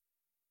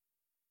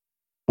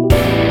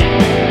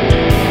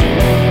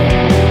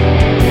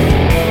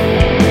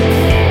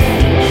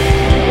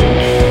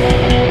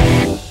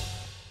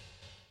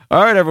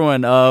All right,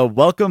 everyone.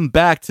 Welcome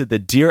back to the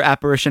Dear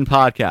Apparition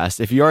podcast.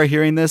 If you are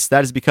hearing this,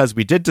 that is because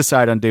we did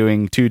decide on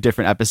doing 2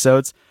 different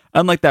episodes,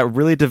 unlike that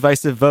really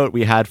divisive vote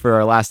we had for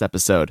our last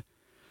episode.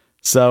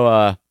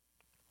 So,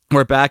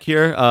 we're back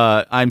here.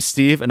 I'm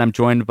Steve, and I'm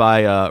joined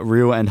by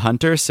Rue and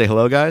Hunter. Say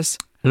hello, guys.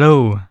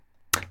 Hello.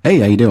 Hey,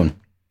 how you doing?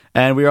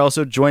 And we are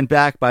also joined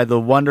back by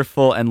the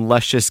wonderful and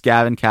luscious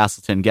Gavin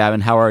Castleton.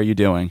 Gavin, how are you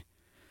doing?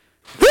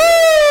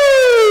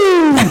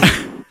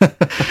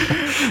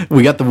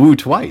 We got the woo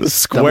twice. The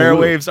square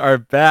waves are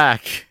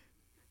back.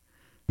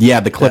 Yeah,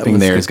 the clipping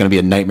there is going to be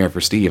a nightmare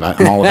for Steve.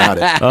 I'm all about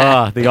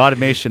it. The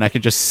automation, I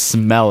can just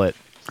smell it.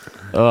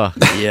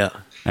 Yeah.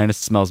 And it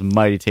smells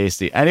mighty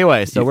tasty.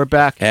 Anyway, so we're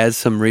back. Add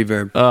some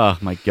reverb. Oh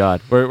my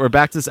god. We're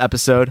back to this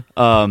episode.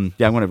 I'm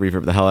going to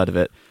reverb the hell out of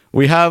it.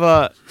 We have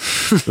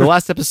the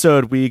last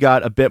episode we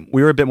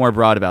were a bit more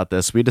broad about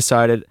this. We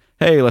decided,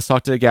 hey, let's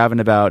talk to Gavin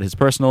about his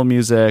personal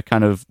music,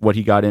 kind of what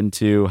he got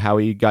into, how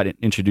he got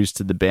introduced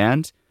to the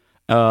band.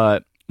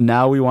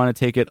 Now we want to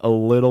take it a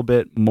little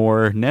bit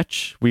more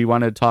niche. We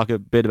want to talk a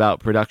bit about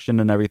production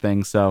and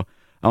everything. So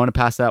I want to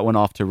pass that one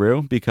off to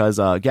Rue because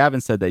Gavin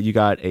said that you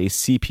got a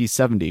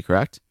CP70,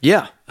 correct?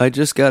 Yeah, I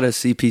just got a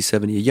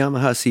CP70, a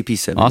Yamaha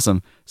CP70.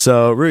 Awesome.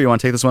 So Rue, you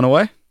want to take this one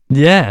away?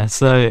 Yeah,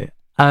 so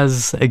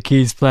as a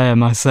keys player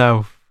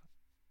myself,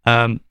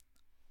 I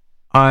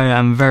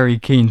am very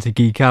keen to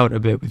geek out a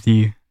bit with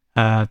you,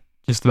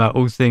 just about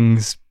all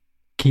things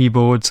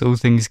keyboards, all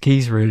things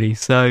keys really.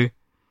 So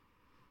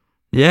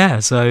yeah,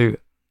 so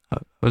I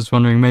was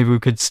wondering maybe we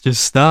could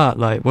just start.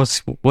 Like,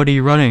 what are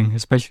you running,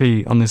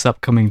 especially on this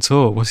upcoming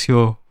tour? What's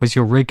your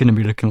rig going to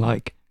be looking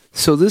like?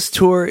 So this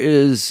tour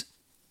is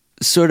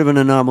sort of an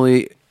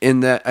anomaly in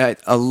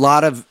that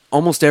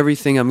almost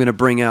everything I'm going to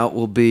bring out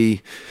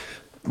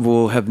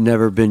will have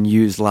never been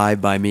used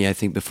live by me, I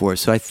think, before.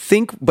 So I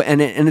think,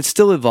 and it's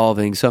still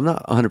evolving, so I'm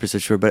not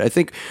 100% sure, but I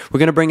think we're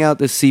going to bring out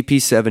this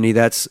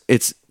CP70.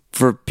 It's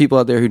for people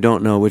out there who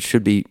don't know, which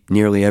should be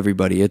nearly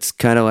everybody, it's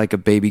kind of like a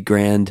baby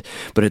grand,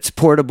 but it's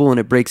portable and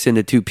it breaks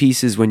into 2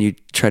 pieces when you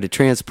try to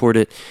transport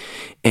it.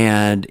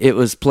 And it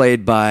was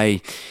played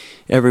by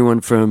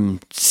everyone from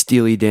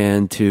Steely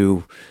Dan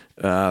to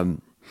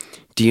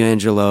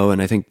D'Angelo,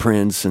 and I think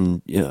Prince,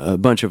 and a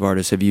bunch of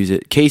artists have used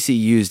it. Casey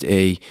used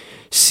a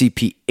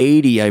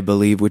CP80, I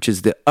believe, which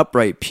is the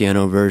upright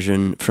piano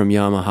version from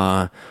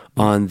Yamaha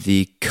on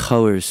the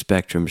Color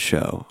Spectrum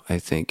show, I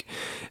think.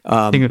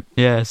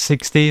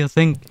 60, I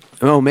think.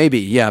 Oh, maybe.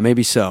 Yeah,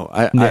 maybe so.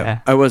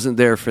 I wasn't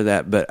there for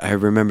that, but I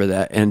remember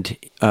that.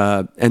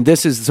 And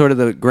this is sort of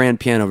the grand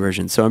piano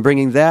version. So I'm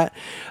bringing that.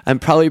 I'm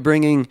probably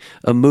bringing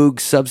a Moog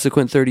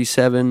Subsequent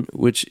 37,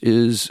 which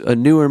is a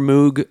newer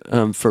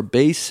Moog for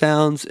bass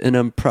sounds, and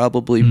I'm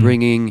probably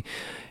bringing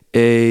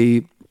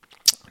a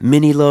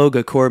Mini-Logue,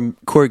 a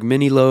Korg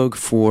Mini-Logue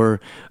for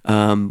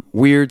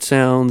weird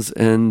sounds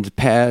and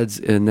pads.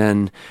 And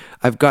then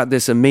I've got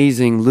this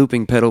amazing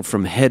looping pedal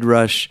from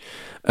Headrush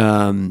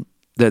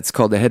that's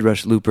called the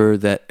Headrush Looper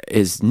that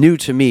is new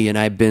to me, and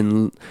I've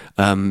been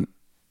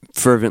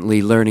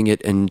fervently learning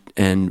it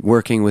and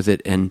working with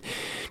it and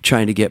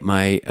trying to get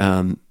my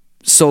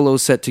solo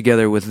set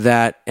together with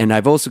that. And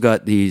I've also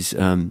got these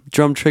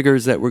drum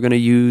triggers that we're going to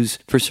use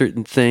for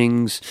certain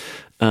things.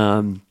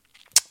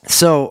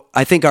 So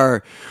I think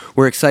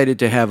we're excited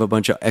to have a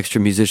bunch of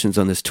extra musicians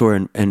on this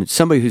tour, and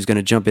somebody who's going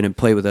to jump in and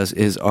play with us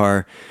is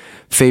our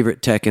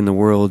favorite tech in the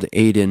world,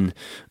 Aiden.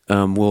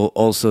 Will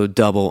also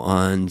double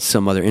on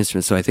some other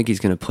instruments, so I think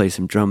he's going to play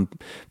some drum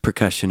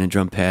percussion and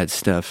drum pad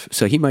stuff.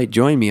 So he might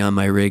join me on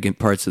my rig in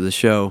parts of the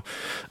show.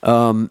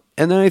 And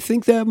then I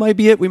think that might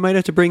be it. We might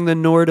have to bring the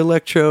Nord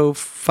Electro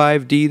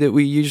 5D that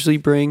we usually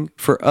bring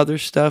for other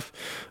stuff.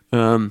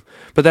 But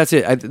that's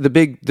it. The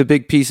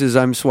big pieces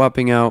I'm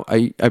swapping out.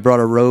 I brought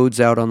a Rhodes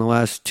out on the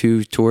last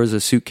 2 tours, a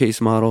suitcase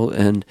model,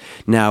 and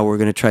now we're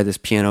going to try this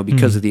piano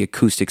because of the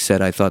acoustic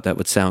set. I thought that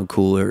would sound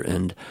cooler,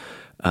 and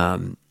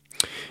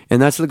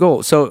that's the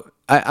goal. So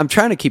I'm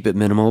trying to keep it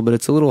minimal, but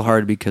it's a little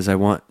hard because I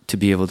want to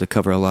be able to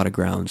cover a lot of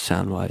ground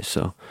sound-wise.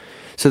 So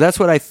that's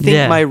what I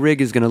think my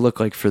rig is going to look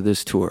like for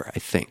this tour, I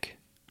think.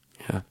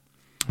 Yeah.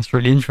 That's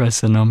really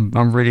interesting.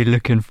 I'm really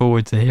looking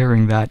forward to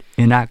hearing that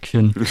in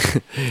action.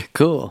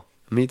 Cool.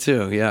 Me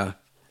too, yeah.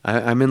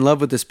 I'm in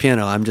love with this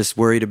piano. I'm just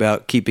worried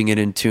about keeping it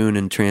in tune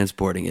and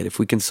transporting it. If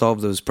we can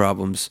solve those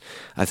problems,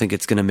 I think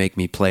it's going to make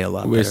me play a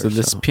lot better. So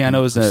this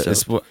piano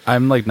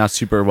I'm like not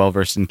super well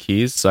versed in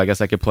keys, so I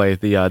guess I could play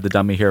the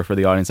dummy here for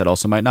the audience that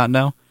also might not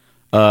know.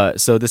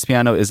 So this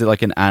piano, is it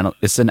like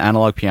it's an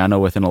analog piano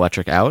with an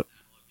electric out,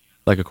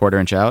 like a 1/4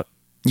 inch out?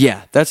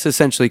 Yeah, that's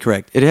essentially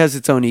correct. It has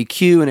its own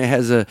EQ and it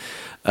has a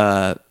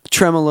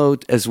tremolo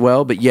as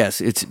well. But yes,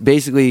 it's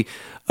basically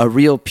a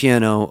real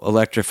piano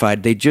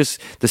electrified. The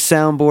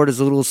soundboard is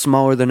a little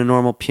smaller than a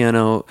normal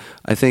piano.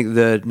 I think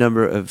the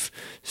number of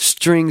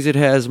strings it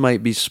has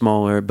might be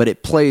smaller, but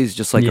it plays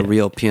just like a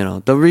real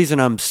piano. The reason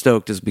I'm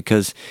stoked is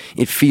because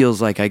it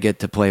feels like I get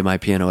to play my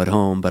piano at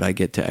home, but I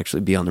get to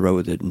actually be on the road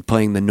with it. And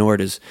playing the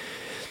Nord is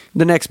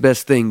the next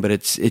best thing, but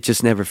it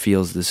just never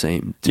feels the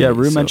same.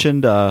 Rue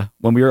mentioned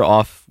when we were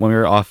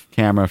off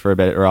camera for a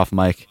bit or off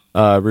mic.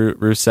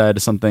 Rue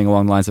said something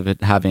along the lines of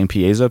it having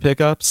piezo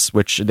pickups,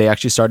 which they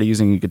actually started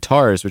using in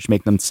guitars, which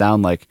make them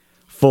sound like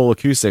full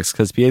acoustics,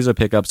 because piezo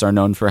pickups are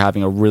known for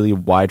having a really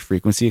wide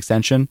frequency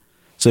extension,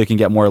 so you can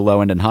get more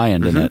low end and high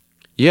end in it.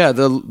 Yeah,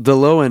 the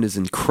low end is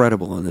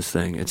incredible on this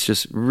thing. It's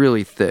just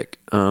really thick.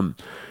 I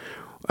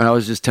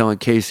was just telling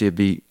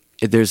Casey,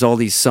 there's all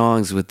these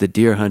songs with the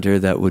Deer Hunter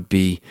that would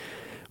be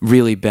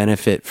really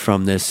benefit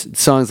from this.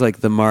 Songs like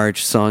The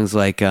March, songs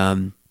like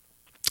I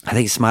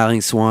think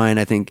Smiling Swine,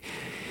 I think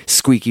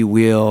Squeaky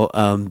Wheel.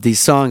 These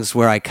songs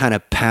where I kind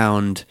of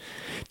pound,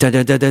 or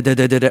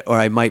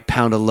I might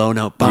pound a low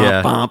note,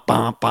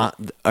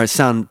 or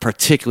sound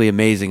particularly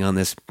amazing on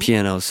this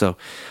piano. So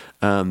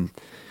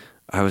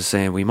I was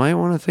saying we might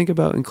want to think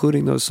about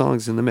including those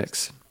songs in the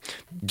mix,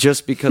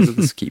 just because of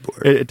this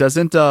keyboard. It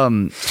doesn't.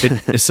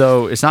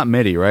 So it's not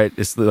MIDI, right?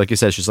 It's like you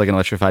said, it's just like an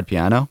electrified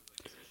piano.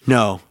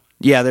 No,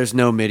 yeah, there's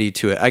no MIDI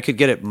to it. I could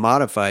get it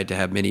modified to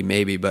have MIDI,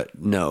 maybe, but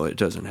no, it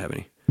doesn't have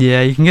any.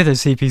 Yeah, you can get a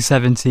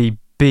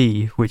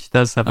CP70B, which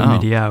does have a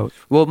MIDI out.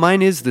 Well,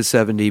 mine is the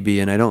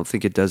 7dB, and I don't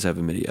think it does have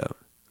a MIDI out.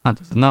 That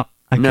does not.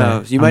 Okay.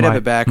 No, you might have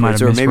it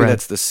backwards, or maybe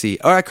that's the C.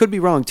 Or I could be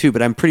wrong too,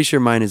 but I'm pretty sure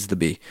mine is the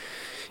B.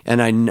 And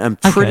I'm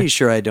pretty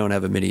sure I don't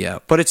have a MIDI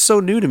out. But it's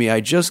so new to me.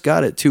 I just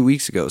got it 2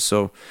 weeks ago,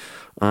 so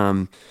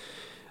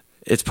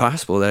it's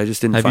possible that I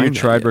just didn't find it. Have you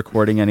tried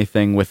recording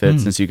anything with it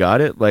since you got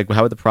it? Like,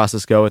 how would the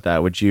process go with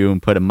that? Would you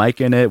put a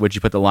mic in it? Would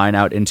you put the line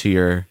out into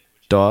your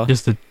DAW?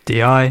 Just a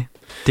DI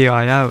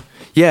out.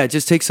 Yeah, it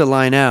just takes a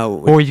line out.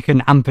 Or you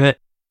can amp it.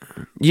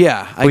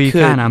 Yeah, I could. Or you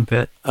can amp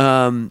it.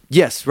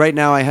 Yes, right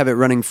now I have it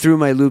running through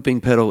my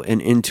looping pedal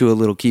and into a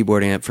little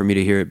keyboard amp for me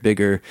to hear it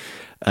bigger.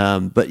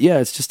 But yeah,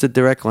 it's just a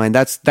direct line.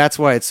 That's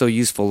why it's so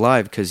useful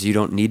live, because you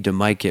don't need to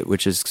mic it,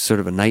 which is sort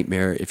of a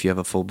nightmare if you have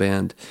a full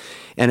band.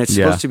 And it's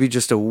supposed to be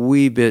just a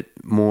wee bit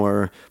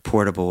more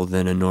portable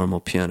than a normal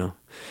piano.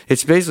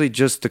 It's basically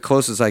just the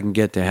closest I can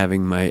get to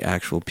having my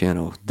actual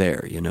piano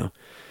there, you know.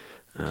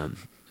 And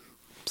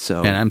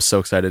I'm so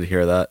excited to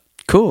hear that.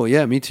 Cool,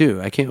 yeah, me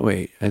too. I can't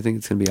wait. I think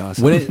it's gonna be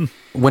awesome.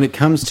 When it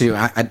comes to,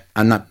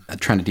 I'm not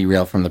trying to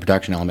derail from the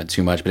production element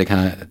too much, but it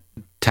kind of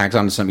tags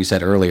on to something you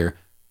said earlier.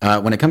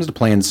 When it comes to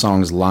playing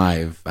songs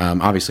live,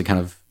 obviously kind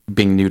of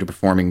being new to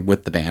performing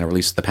with the band, or at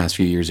least the past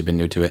few years you've been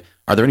new to it,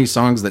 are there any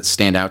songs that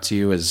stand out to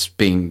you as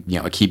being,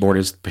 a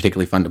keyboardist,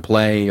 particularly fun to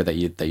play, or that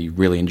you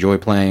really enjoy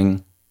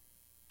playing?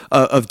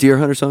 Of Deer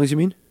Hunter songs, you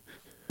mean?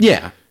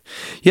 Yeah.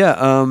 Yeah,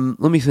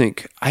 let me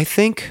think. I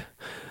think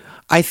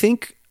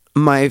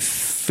my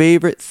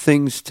favorite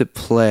things to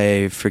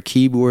play for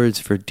keyboards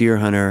for Deer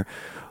Hunter,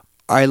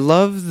 I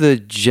love the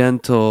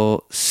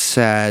gentle,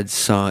 sad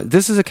song.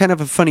 This is a kind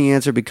of a funny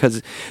answer,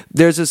 because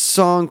there's a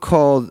song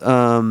called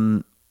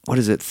what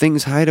is it?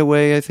 Things Hide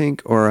Away, I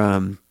think, or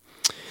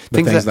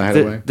Things That Hide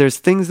Away. There's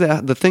Things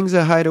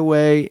That Hide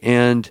Away,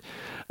 and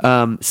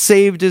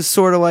Saved is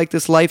sort of like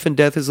this. Life and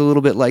Death is a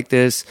little bit like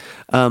this.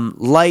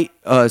 Light,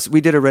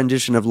 we did a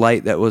rendition of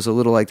Light that was a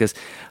little like this.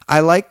 I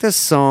like the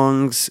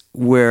songs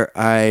where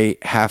I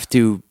have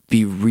to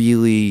be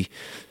really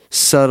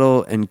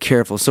subtle and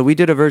careful. So we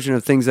did a version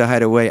of Things That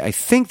Hide Away. I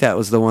think that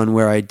was the one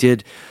where I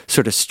did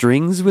sort of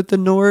strings with the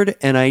Nord,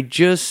 and I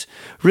just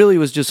really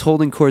was just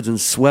holding chords and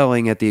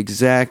swelling at the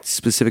exact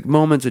specific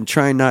moments and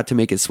trying not to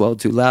make it swell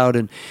too loud.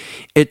 And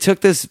it took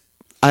this,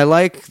 I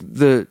like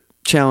the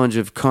challenge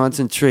of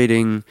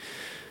concentrating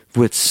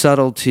with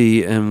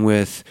subtlety and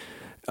with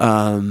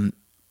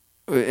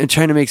and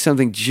trying to make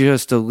something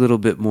just a little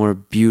bit more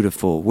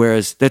beautiful,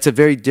 whereas that's a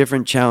very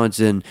different challenge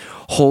than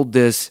hold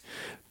this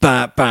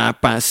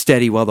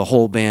steady while the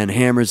whole band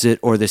hammers it,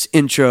 or this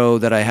intro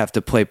that I have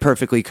to play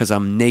perfectly because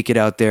I'm naked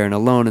out there and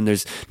alone and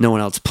there's no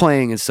one else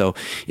playing, and so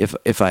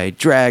if I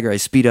drag or I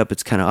speed up,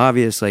 it's kind of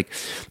obvious. Like,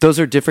 those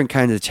are different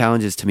kinds of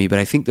challenges to me, but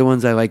I think the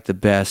ones I like the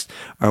best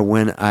are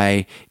when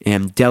I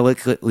am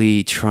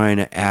delicately trying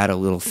to add a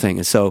little thing.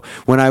 And so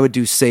when I would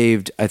do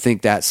Saved, I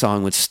think that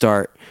song would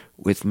start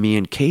with me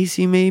and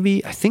Casey,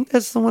 maybe. I think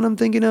that's the one I'm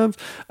thinking of.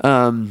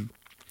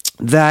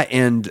 That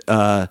and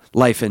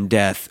Life and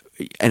Death.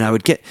 And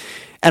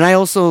I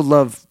also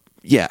love,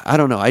 I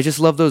don't know. I just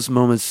love those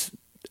moments.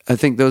 I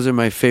think those are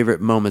my favorite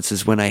moments,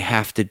 is when I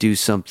have to do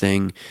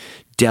something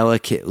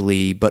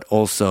delicately, but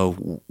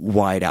also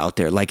wide out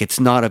there. Like, it's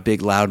not a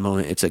big loud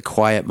moment. It's a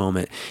quiet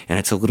moment, and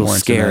it's a little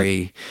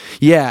scary.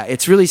 Yeah,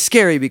 it's really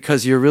scary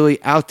because you're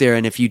really out there.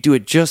 And if you do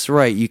it just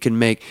right, you can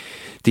make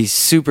these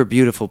super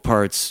beautiful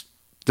parts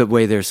the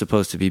way they're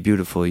supposed to be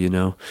beautiful,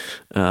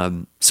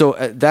 so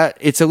that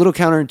it's a little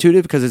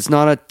counterintuitive, because it's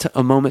not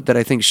a moment that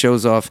I think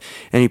shows off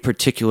any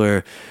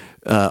particular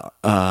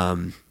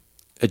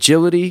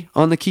agility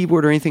on the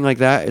keyboard or anything like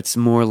that. It's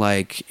more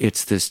like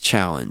it's this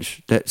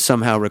challenge that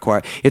somehow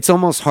requires. It's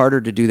almost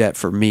harder to do that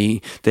for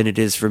me than it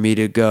is for me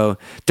to go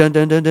dun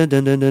dun dun dun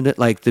dun dun dun,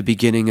 like the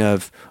beginning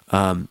of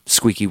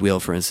Squeaky Wheel,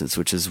 for instance,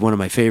 which is one of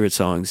my favorite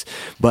songs.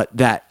 But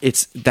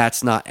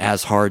that's not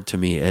as hard to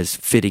me as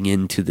fitting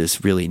into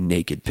this really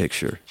naked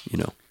picture,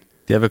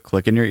 Do you have a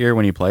click in your ear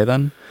when you play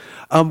then?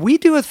 We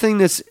do a thing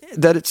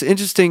that it's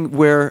interesting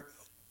where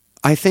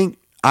I think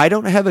I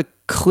don't have a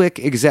click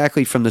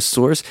exactly from the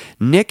source.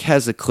 Nick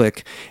has a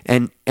click,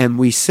 and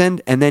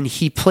then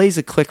he plays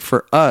a click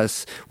for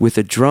us with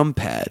a drum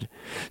pad.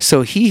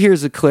 So he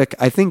hears a click,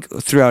 I think,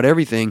 throughout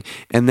everything,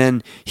 and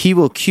then he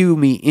will cue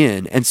me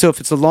in. And so if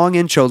it's a long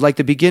intro, like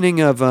the beginning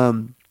of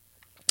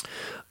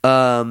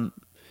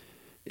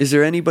Is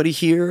There Anybody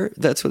Here?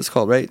 That's what it's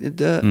called, right?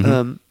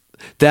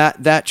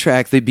 That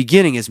track, the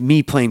beginning is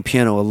me playing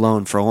piano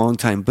alone for a long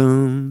time.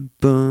 Boom,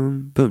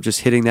 boom, boom,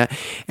 just hitting that.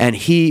 And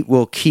he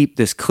will keep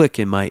this click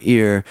in my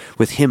ear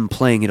with him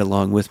playing it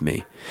along with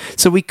me.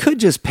 So we could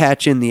just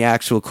patch in the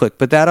actual click,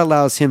 but that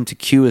allows him to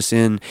cue us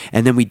in,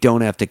 and then we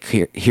don't have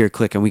to hear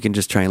click, and we can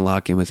just try and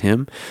lock in with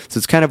him. So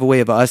it's kind of a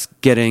way of us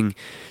getting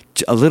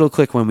a little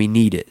click when we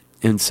need it.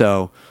 And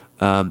so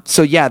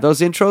yeah, those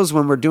intros,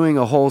 when we're doing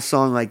a whole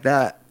song like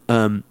that,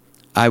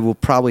 I will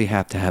probably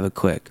have to have a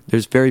click.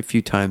 There's very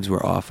few times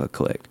we're off a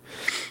click.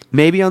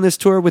 Maybe on this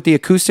tour with the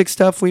acoustic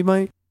stuff we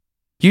might.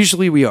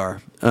 Usually we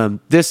are.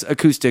 This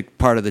acoustic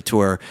part of the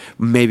tour,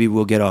 maybe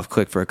we'll get off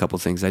click for a couple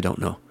things. I don't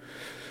know.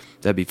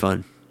 That'd be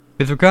fun.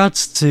 With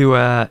regards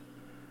to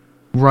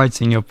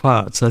writing your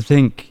parts, I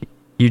think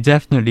you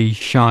definitely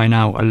shine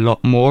out a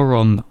lot more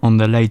on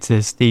the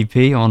latest EP,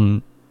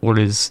 on All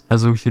Is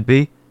As All Should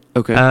Be.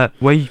 Okay.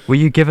 Were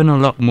you given a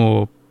lot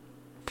more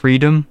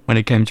freedom when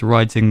it came to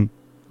writing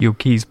your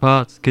keys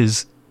parts?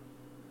 Because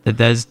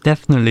there's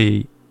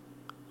definitely,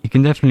 you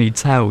can definitely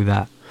tell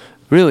that.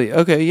 Really?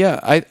 Okay. Yeah.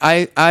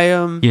 I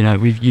You know,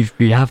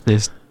 we have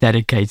this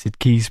dedicated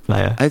keys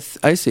player.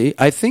 I see.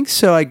 I think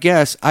so. I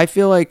guess I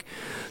feel like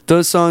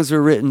those songs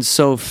were written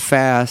so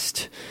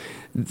fast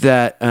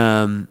that,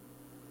 and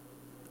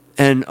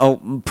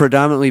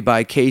predominantly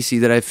by Casey,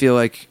 that I feel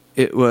like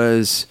it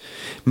was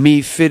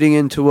me fitting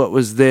into what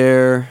was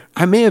there.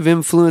 I may have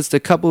influenced a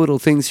couple little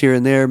things here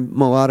and there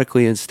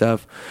melodically and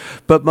stuff,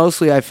 but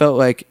mostly I felt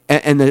like,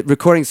 and the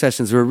recording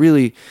sessions were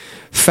really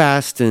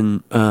fast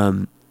and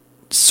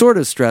sort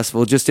of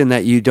stressful, just in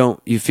that you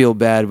feel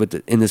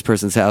bad in this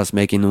person's house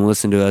making them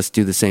listen to us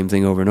do the same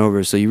thing over and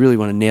over. So you really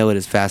want to nail it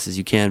as fast as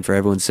you can for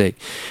everyone's sake.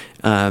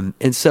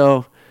 And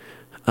so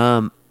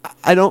I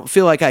don't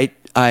feel like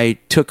I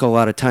took a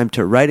lot of time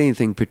to write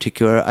anything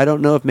particular. I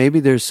don't know if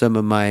maybe there's some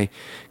of my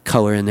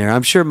color in there.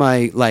 I'm sure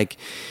my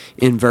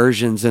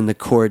inversions and the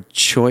chord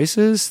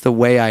choices,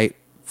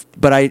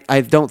 but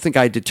I don't think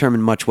I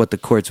determined much what the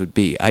chords would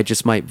be. I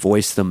just might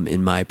voice them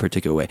in my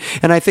particular way.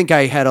 And I think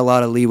I had a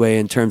lot of leeway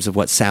in terms of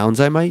what sounds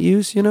I might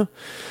use, you know?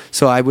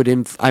 So I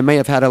may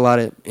have had a lot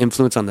of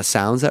influence on the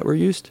sounds that were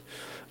used.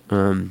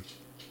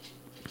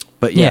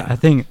 But yeah. I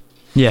think,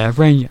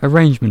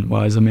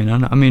 arrangement-wise, I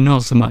mean,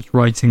 not so much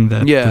writing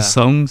the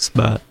songs,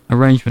 but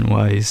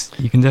arrangement-wise,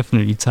 you can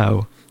definitely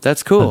tell.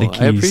 That's cool. That the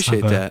keys I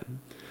appreciate that.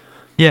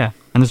 Yeah,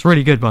 and it's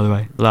really good, by the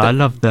way. I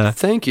love the...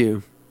 Thank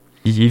you.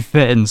 You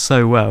fit in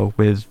so well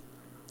with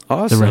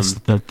awesome. the rest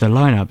of the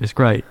lineup. It's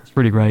great. It's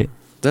really great.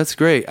 That's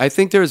great. I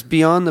think there was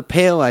Beyond the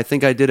Pale. I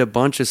think I did a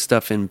bunch of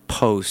stuff in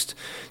post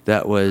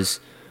that was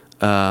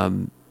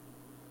more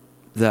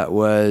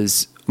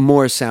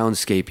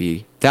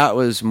soundscapey. That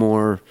was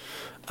more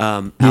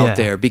out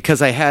there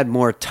because I had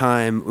more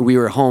time. We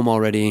were home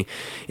already,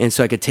 and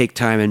so I could take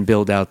time and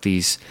build out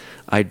these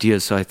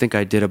ideas. So I think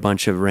I did a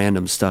bunch of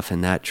random stuff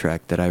in that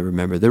track that I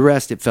remember. The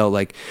rest, it felt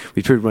like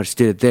we pretty much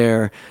did it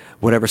there.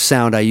 Whatever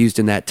sound I used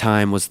in that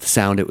time was the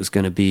sound it was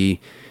going to be,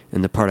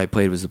 and the part I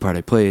played was the part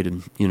I played,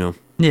 and you know.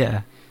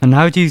 Yeah. And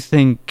how do you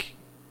think?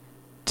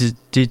 Do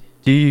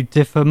you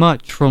differ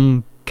much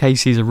from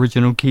Casey's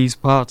original keys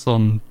parts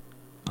on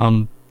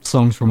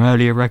songs from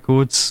earlier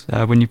records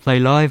when you play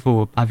live,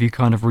 or have you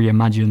kind of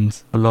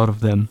reimagined a lot of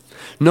them?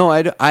 No,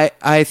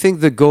 I think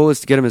the goal is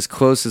to get them as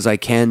close as I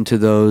can to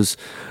those.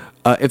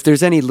 If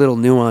there's any little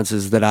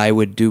nuances that I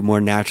would do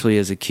more naturally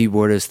as a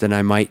keyboardist, then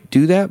I might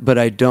do that, but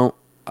I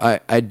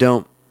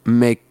don't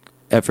make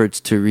efforts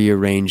to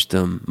rearrange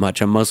them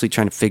much. I'm mostly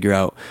trying to figure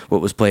out what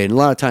was played. And a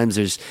lot of times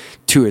there's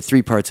 2 or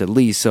 3 parts at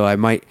least, so I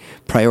might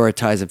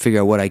prioritize and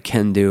figure out what I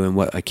can do and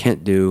what I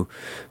can't do.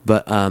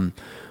 But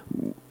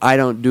I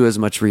don't do as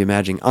much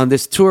reimagining. On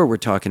this tour, we're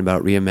talking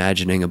about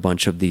reimagining a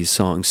bunch of these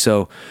songs.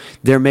 So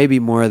there may be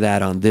more of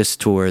that on this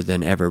tour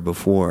than ever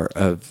before,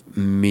 of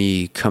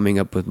me coming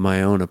up with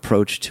my own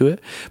approach to it.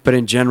 But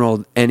in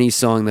general, any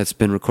song that's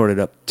been recorded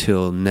up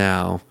till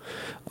now,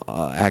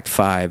 Act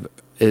 5,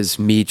 is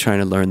me trying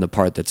to learn the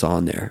part that's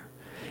on there.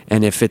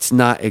 And if it's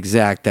not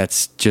exact,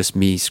 that's just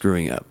me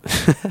screwing up.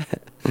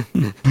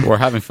 We're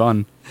having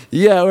fun.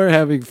 Yeah, we're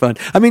having fun.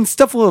 I mean,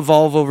 stuff will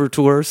evolve over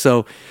tour,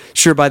 so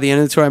sure, by the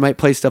end of the tour, I might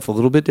play stuff a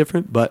little bit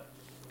different, but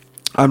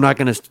I'm not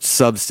going to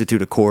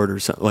substitute a chord or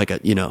something,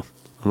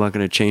 I'm not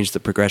going to change the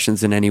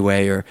progressions in any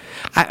way, or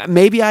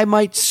maybe I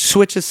might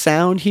switch a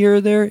sound here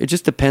or there. It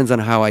just depends on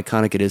how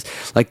iconic it is.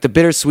 Like the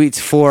Bittersweets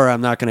 4,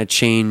 I'm not going to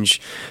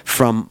change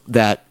from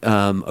that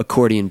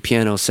accordion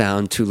piano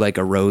sound to like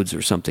a Rhodes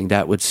or something.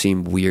 That would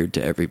seem weird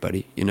to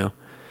everybody, you know?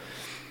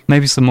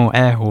 Maybe some more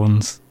air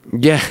horns.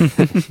 Yeah,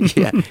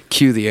 yeah.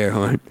 Cue the air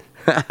horn.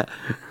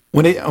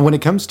 When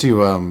it comes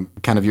to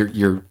kind of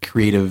your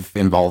creative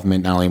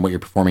involvement, not only in what you're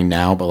performing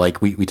now, but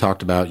like we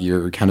talked about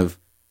your kind of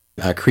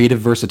creative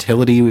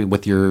versatility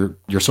with your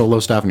solo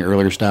stuff and your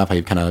earlier stuff, how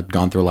you've kind of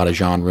gone through a lot of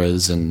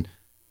genres and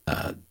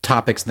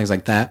topics and things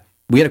like that.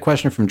 We had a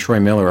question from Troy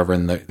Miller over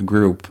in the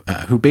group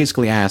who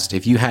basically asked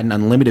if you had an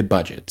unlimited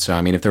budget. So,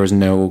 I mean, if there was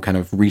no kind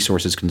of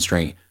resources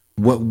constraint,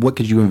 what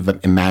could you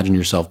imagine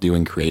yourself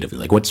doing creatively?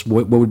 Like, what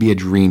would be a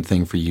dream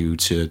thing for you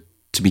to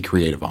be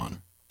creative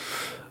on?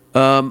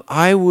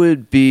 I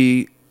would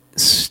be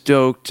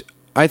stoked.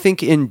 I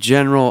think in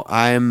general,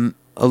 I'm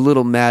a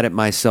little mad at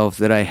myself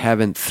that I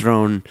haven't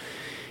thrown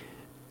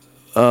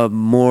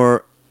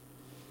more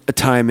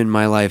time in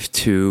my life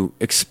to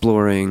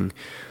exploring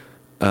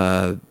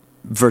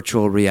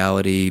virtual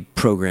reality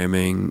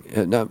programming.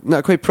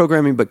 Not quite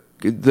programming, but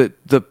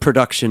the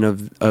production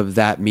of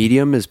that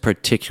medium is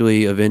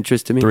particularly of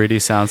interest to me. 3D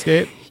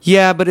soundscape?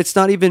 Yeah, but it's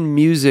not even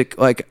music.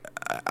 Like,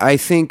 I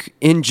think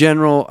in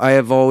general, I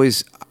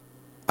wish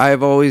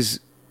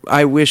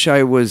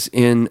I was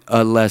in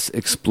a less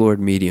explored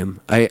medium.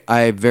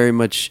 I very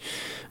much,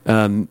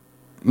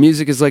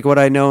 music is like what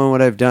I know and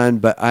what I've done,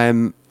 but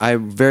I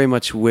very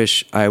much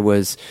wish I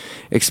was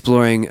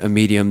exploring a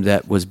medium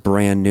that was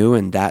brand new,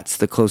 and that's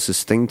the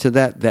closest thing to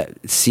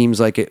that seems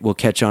like it will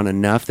catch on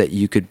enough that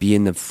you could be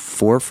in the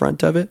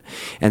forefront of it,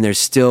 and there's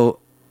still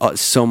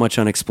so much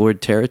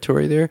unexplored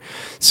territory there.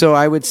 So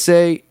I would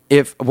say,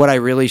 if what I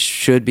really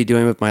should be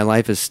doing with my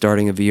life is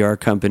starting a VR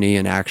company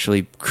and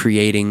actually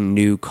creating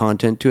new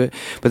content to it.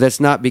 But that's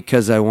not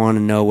because I want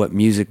to know what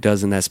music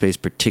does in that space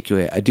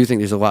particularly. I do think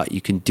there's a lot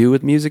you can do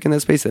with music in that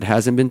space that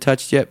hasn't been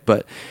touched yet.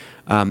 But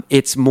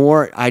it's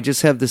more, I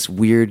just have this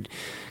weird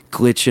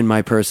glitch in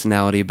my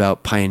personality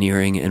about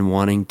pioneering and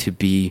wanting to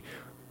be,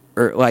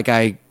 or like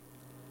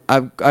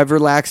I've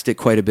relaxed it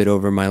quite a bit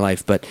over my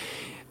life. But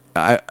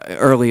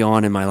early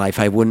on in my life,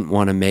 I wouldn't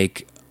want to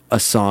make a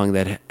song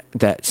that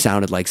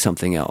sounded like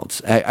something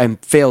else. I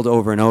failed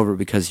over and over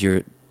because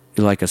you're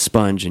like a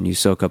sponge and you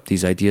soak up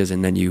these ideas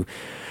and then you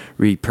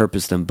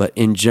repurpose them. But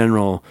in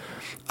general,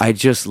 I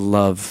just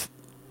love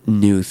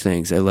new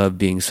things. I love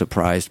being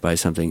surprised by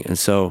something. And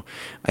so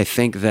I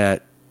think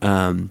that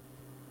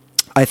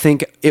I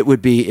think it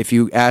would be, if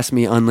you ask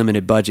me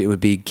unlimited budget, it would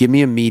be, give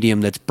me a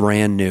medium that's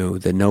brand new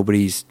that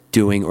nobody's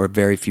doing or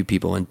very few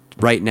people. And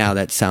right now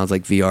that sounds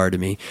like VR to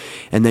me.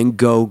 And then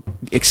go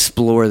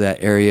explore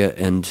that area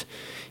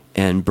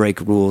and break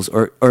rules,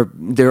 or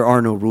there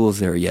are no rules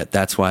there yet.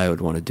 That's why I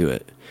would want to do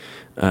it.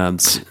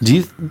 Do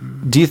you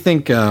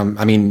think?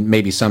 I mean,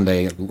 maybe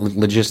someday,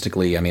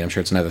 logistically. I mean, I'm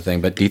sure it's another thing.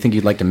 But do you think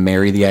you'd like to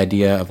marry the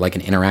idea of like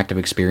an interactive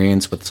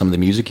experience with some of the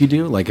music you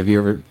do? Like, have you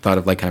ever thought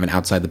of like kind of an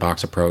outside the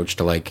box approach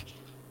to like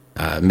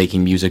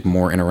making music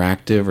more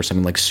interactive or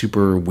something like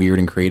super weird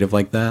and creative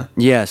like that?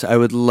 Yes, I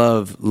would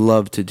love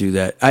to do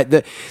that.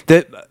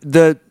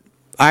 The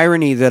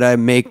irony that I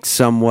make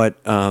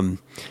somewhat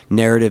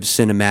narrative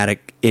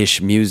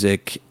cinematic-ish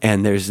music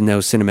and there's no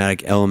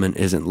cinematic element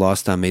isn't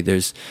lost on me.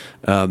 There's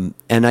and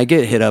I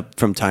get hit up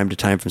from time to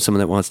time from someone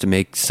that wants to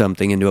make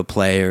something into a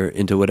play or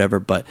into whatever,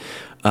 but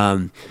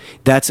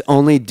that's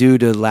only due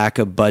to lack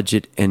of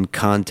budget and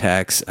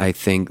contacts. I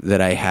think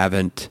that I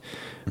haven't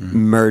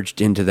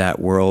merged into that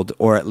world,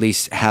 or at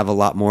least have a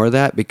lot more of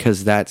that,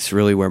 because that's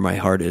really where my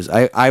heart is.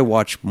 I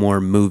watch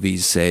more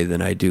movies, say,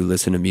 than I do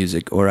listen to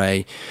music, or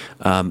I'm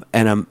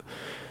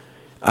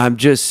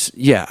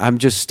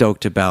just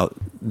stoked about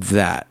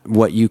that.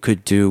 What you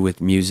could do with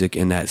music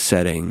in that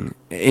setting,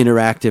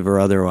 interactive or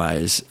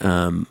otherwise,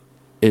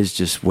 is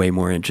just way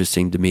more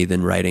interesting to me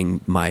than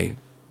writing my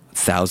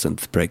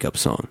 1,000th breakup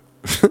song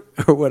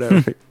or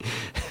whatever.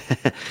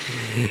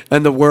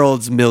 And the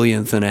world's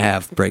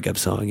 1,000,000th breakup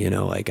song,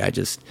 like I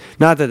just,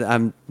 not that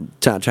I'm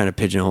trying to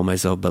pigeonhole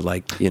myself, but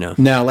like,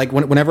 No, like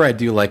whenever I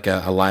do like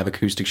a live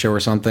acoustic show or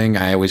something,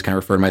 I always kind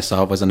of refer to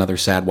myself as another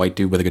sad white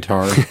dude with a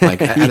guitar.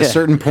 Like at a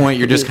certain point,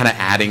 you're just kind of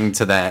adding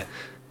to that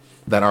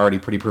already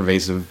pretty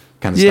pervasive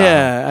kind of style.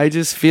 Yeah, I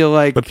just feel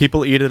like... But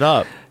people eat it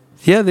up.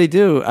 Yeah, they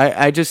do.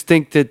 I just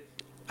think that,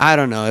 I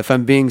don't know, if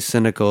I'm being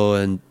cynical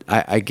and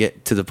I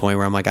get to the point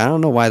where I'm like, I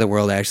don't know why the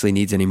world actually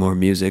needs any more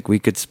music. We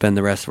could spend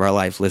the rest of our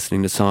life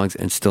listening to songs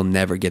and still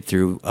never get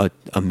through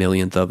a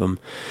millionth of them.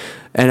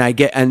 And I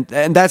get, and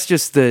that's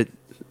just the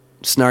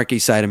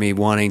snarky side of me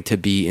wanting to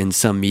be in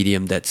some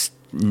medium that's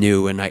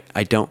new, and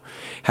I don't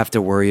have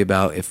to worry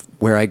about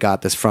where I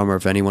got this from or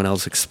if anyone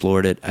else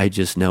explored it. I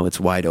just know it's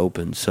wide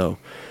open. So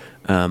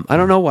I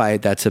don't know why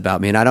that's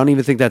about me, and I don't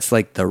even think that's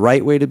like the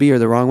right way to be or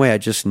the wrong way. I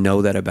just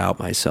know that about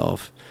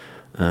myself.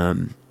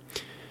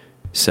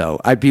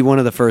 So I'd be one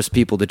of the first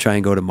people to try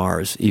and go to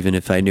Mars, even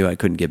if I knew I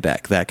couldn't get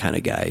back. That kind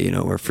of guy,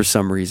 or for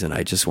some reason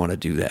I just want to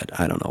do that.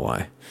 I don't know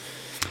why.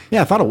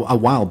 Yeah, I thought a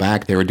while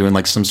back they were doing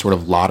like some sort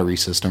of lottery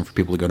system for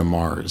people to go to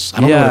Mars.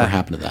 I don't know whatever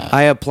happened to that.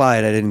 I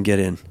applied. I didn't get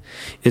in.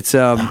 It's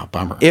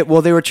bummer.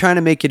 Well, they were trying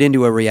to make it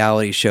into a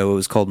reality show. It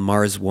was called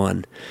Mars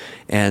One,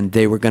 and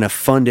they were going to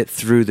fund it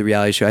through the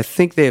reality show. I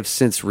think they have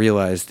since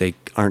realized they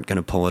aren't going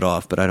to pull it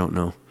off, but I don't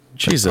know.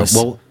 Jesus.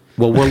 Well,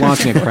 Well, we're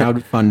launching a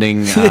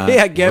crowdfunding.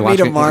 Get me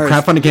to Mars. A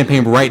crowdfunding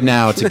campaign right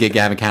now to get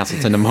Gavin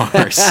Castleton to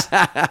Mars.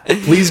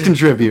 Please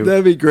contribute.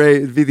 That'd be great.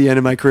 It'd be the end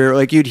of my career.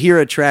 Like you'd hear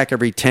a track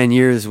every 10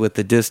 years with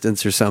the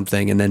distance or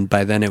something, and then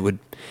by then it would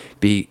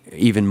be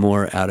even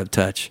more out of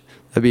touch.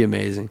 That'd be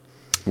amazing.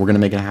 We're gonna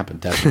make it happen.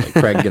 Definitely,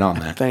 Craig, get on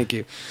that. Thank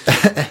you.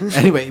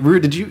 Anyway, Rue,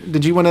 did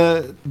you want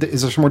to?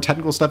 Is there some more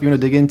technical stuff you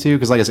want to dig into?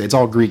 Because, like I said, it's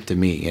all Greek to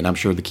me, and I'm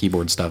sure the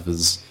keyboard stuff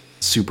is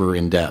super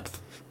in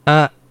depth.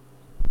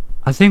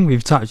 I think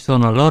we've touched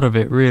on a lot of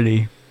it,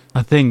 really.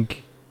 I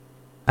think,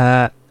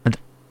 I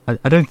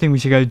don't think we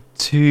should go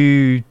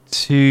too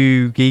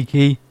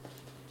geeky,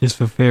 just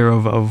for fear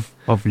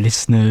of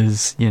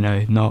listeners,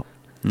 not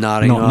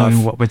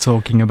knowing what we're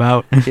talking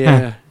about.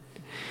 Yeah.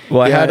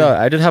 Well,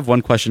 I did have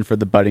one question for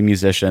the budding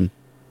musician.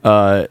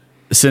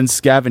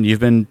 Since Gavin, you've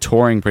been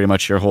touring pretty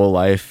much your whole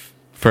life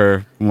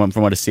from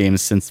what it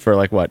seems,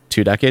 for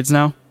 2 decades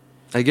now.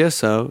 I guess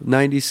so.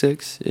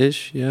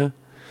 96-ish. Yeah.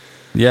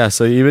 Yeah,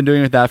 so you've been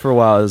doing that for a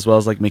while, as well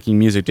as making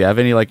music. Do you have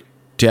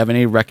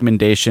any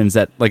recommendations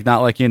that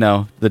not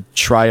the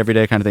try every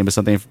day kind of thing, but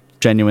something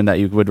genuine that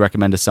you would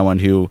recommend to someone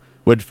who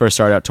would first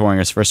start out touring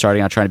or first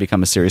starting out trying to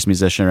become a serious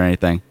musician or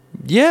anything?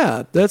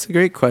 Yeah, that's a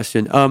great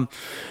question.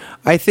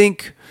 I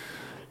think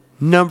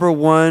number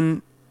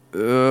one,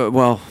 there's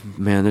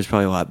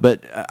probably a lot,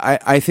 but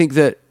I think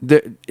that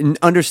in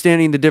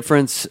understanding the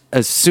difference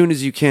as soon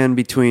as you can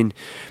between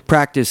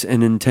practice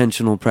and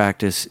intentional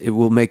practice, it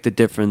will make the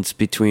difference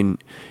between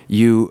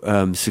you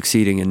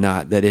succeeding and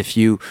not. That if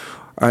you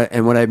are,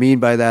 and what I mean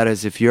by that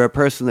is if you're a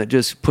person that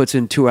just puts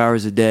in 2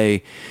 hours a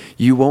day,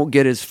 you won't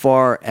get as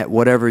far at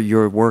whatever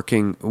you're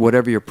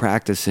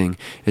practicing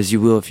as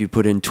you will if you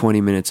put in 20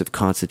 minutes of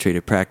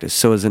concentrated practice.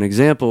 So as an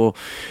example,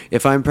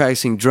 if I'm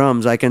practicing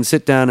drums, I can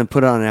sit down and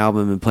put on an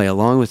album and play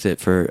along with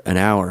it for an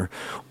hour,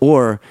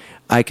 or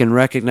I can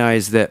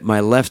recognize that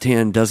my left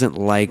hand doesn't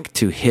like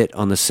to hit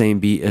on the same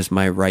beat as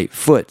my right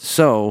foot.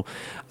 So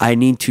I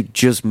need to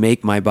just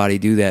make my body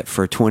do that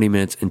for 20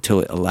 minutes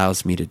until it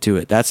allows me to do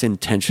it. That's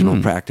intentional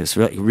practice.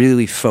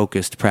 Really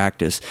focused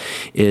practice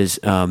is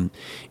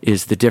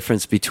the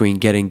difference between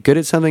getting good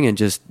at something and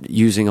just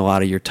using a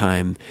lot of your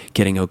time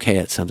getting okay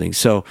at something.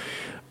 So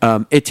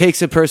it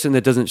takes a person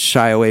that doesn't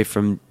shy away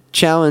from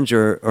challenge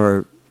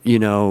or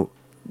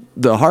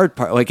the hard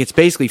part. It's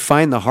basically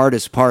find the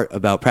hardest part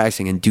about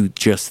practicing and do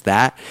just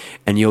that,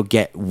 and you'll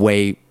get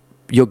where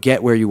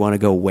you want to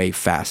go way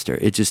faster.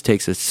 It just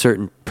takes a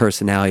certain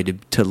personality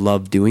to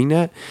love doing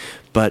that,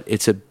 but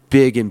it's a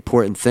big,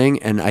 important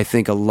thing, and I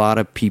think a lot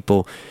of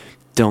people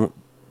don't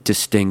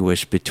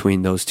distinguish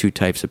between those two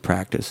types of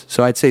practice.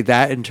 So I'd say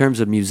that in terms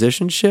of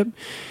musicianship,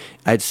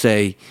 I'd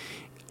say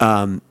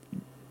don't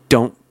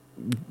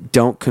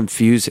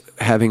confuse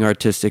having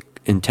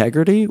artistic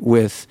integrity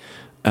with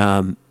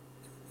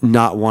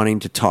not wanting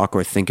to talk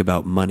or think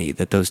about money,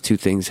 that those two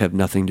things have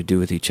nothing to do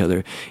with each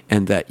other,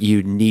 and that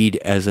you need,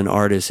 as an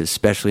artist,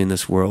 especially in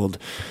this world,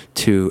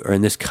 or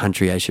in this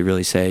country, I should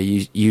really say,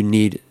 you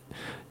need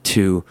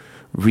to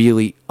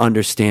really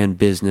understand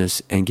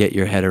business and get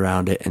your head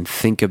around it and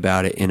think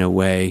about it in a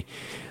way,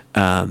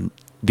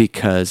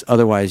 because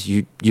otherwise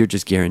you're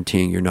just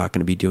guaranteeing you're not going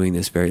to be doing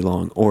this very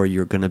long, or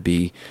you're going to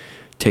be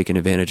taken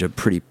advantage of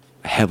pretty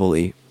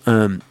heavily.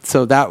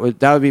 So that would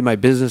be my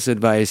business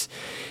advice.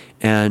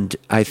 And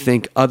I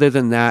think other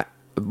than that,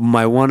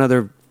 my one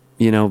other,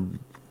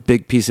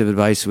 big piece of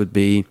advice would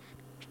be,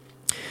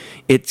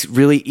 it's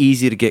really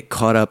easy to get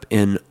caught up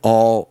in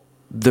all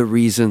the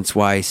reasons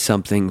why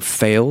something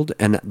failed.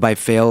 And by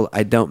failed,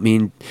 I don't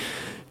mean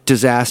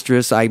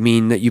disastrous. I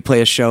mean that you play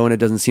a show and it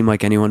doesn't seem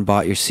like anyone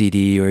bought your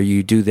CD, or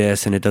you do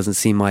this and it doesn't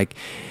seem like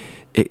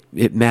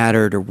it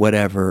mattered or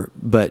whatever.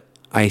 But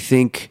I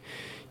think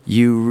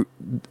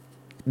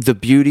the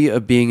beauty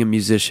of being a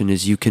musician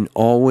is you can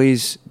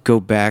always go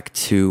back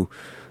to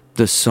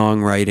the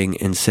songwriting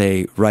and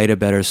say, write a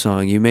better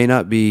song. You may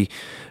not be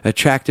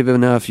attractive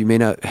enough, you may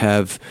not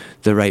have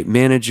the right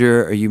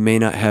manager, or you may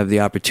not have the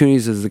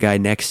opportunities as the guy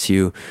next to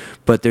you,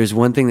 but there's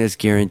one thing that's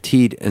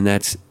guaranteed, and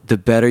that's the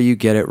better you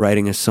get at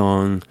writing a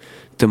song,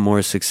 the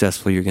more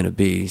successful you're going to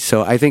be.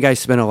 So I think I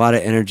spent a lot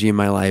of energy in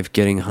my life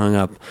getting hung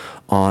up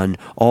on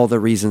all the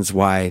reasons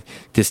why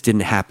this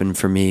didn't happen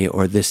for me,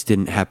 or this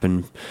didn't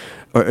happen,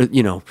 or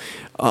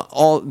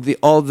all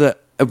the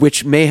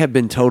which may have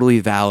been totally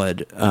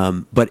valid,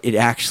 but it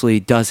actually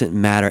doesn't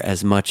matter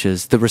as much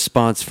as the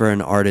response for an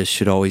artist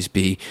should always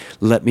be,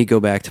 let me go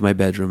back to my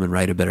bedroom and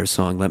write a better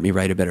song. Let me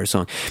write a better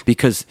song.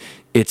 Because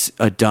it's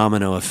a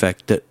domino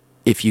effect that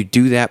if you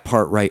do that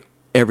part right,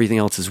 everything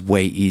else is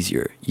way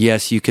easier.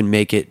 Yes, you can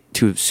make it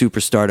to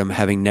superstardom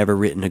having never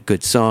written a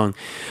good song,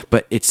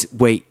 but it's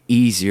way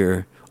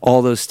easier.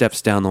 All those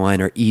steps down the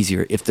line are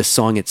easier if the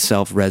song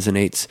itself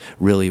resonates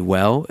really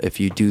well. If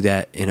you do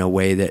that in a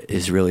way that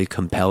is really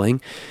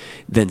compelling,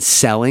 then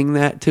selling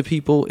that to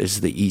people is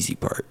the easy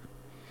part.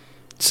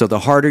 So the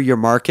harder your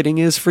marketing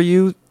is for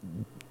you,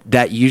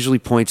 that usually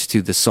points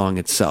to the song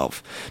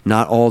itself,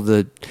 not all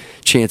the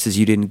chances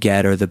you didn't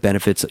get or the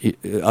benefits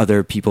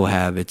other people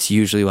have. It's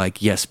usually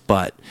like, yes,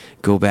 but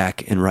go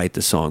back and write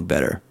the song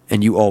better.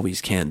 and you always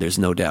can. There's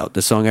no doubt.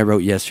 The song I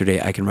wrote yesterday,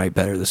 I can write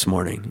better this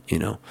morning.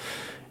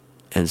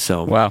 And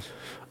so Wow.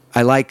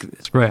 I like.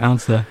 It's a great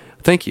answer.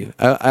 Thank you.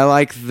 I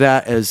like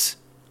that as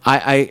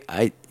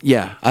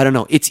yeah, I don't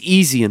know. It's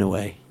easy in a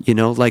way,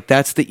 like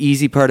that's the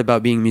easy part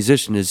about being a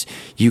musician is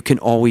you can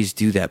always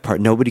do that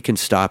part. Nobody can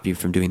stop you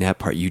from doing that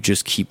part. You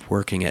just keep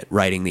working at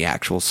writing the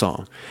actual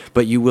song,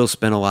 but you will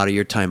spend a lot of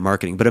your time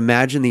marketing. But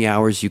imagine the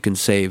hours you can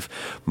save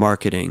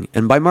marketing.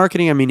 And by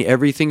marketing, I mean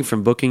everything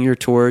from booking your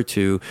tour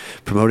to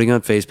promoting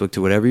on Facebook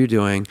to whatever you're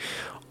doing.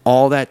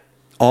 All that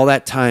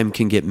time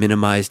can get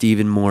minimized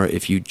even more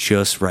if you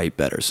just write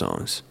better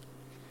songs.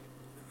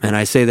 And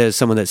I say that as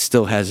someone that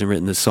still hasn't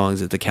written the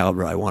songs at the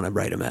caliber I want to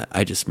write them at.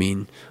 I just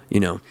mean,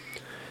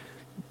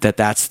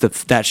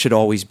 that should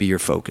always be your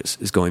focus,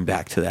 is going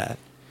back to that.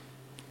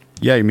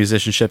 Yeah, your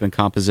musicianship and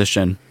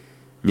composition.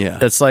 Yeah.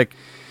 It's like,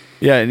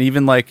 yeah, and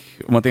even like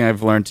one thing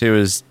I've learned too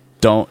is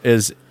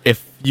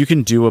if you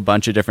can do a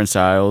bunch of different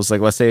styles,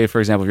 like let's say, for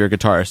example, if you're a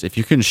guitarist, if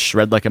you can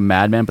shred like a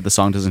madman, but the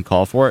song doesn't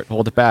call for it,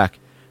 hold it back.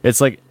 It's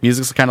like,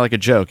 music's kind of like a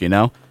joke,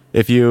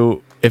 If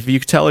you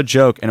tell a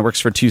joke and it works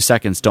for 2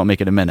 seconds, don't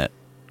make it a minute.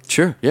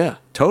 Sure. Yeah,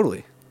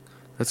 totally.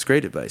 That's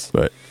great advice.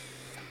 But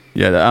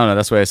yeah, I don't know.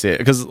 That's the way I see it.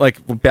 Because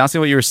like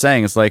bouncing what you were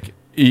saying, it's like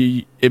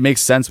it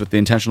makes sense with the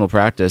intentional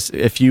practice.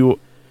 The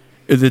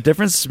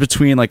difference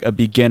between like a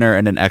beginner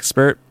and an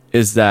expert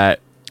is that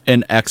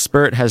an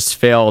expert has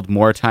failed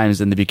more times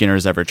than the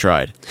beginner's ever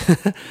tried.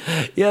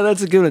 Yeah,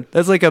 that's a good one.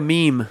 That's like a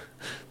meme.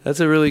 That's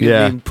a really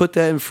good meme. Put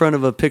that in front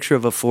of a picture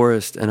of a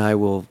forest, and I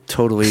will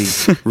totally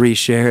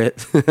reshare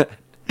it.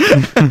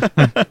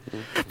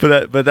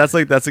 but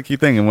that's a key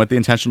thing. And with the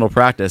intentional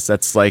practice,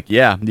 that's like,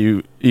 yeah,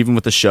 you, even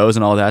with the shows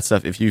and all that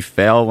stuff, if you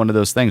fail one of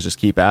those things, just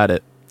keep at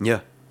it. Yeah.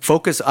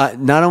 Focus,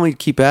 not only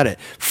keep at it,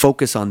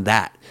 focus on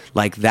that.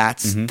 Like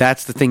that's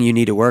the thing you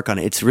need to work on.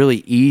 It's really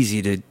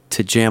easy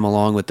to jam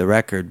along with the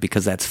record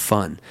because that's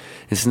fun.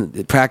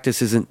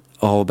 Practice isn't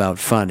all about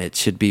fun. It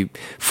should be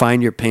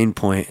find your pain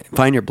point,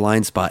 find your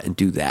blind spot and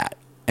do that.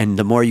 And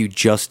the more you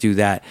just do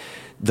that,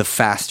 the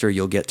faster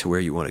you'll get to where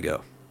you want to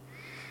go.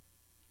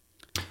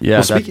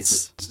 Yeah. Well,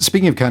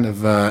 speaking of kind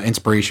of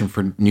inspiration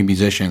for new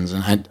musicians,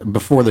 and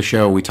before the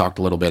show, we talked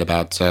a little bit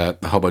about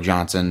Hobo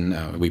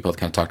Johnson. We both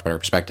kind of talked about our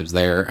perspectives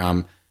there.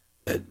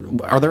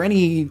 Are there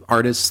any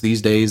artists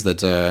these days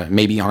that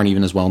maybe aren't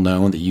even as well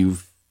known that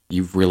you've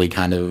really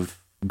kind of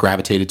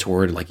gravitated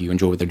toward? Like you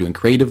enjoy what they're doing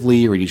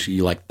creatively, or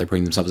you like they're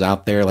putting themselves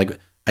out there? Like,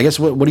 I guess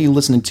what are you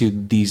listening to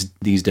these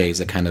days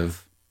that kind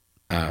of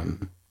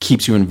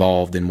keeps you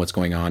involved in what's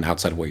going on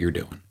outside of what you're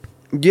doing?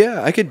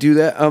 Yeah, I could do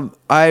that.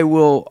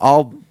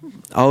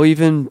 I'll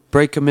even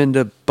break them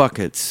into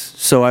buckets.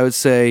 So I would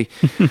say,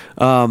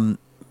 for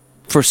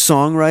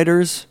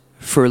songwriters,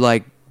 for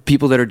like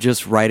people that are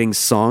just writing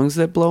songs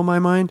that blow my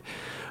mind,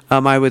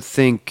 I would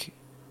think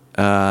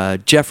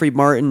Jeffrey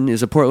Martin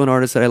is a Portland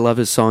artist that I love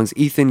his songs.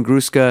 Ethan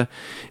Gruska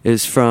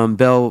is from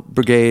Bell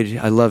Brigade.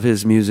 I love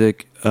his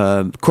music.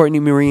 Courtney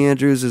Marie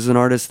Andrews is an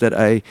artist that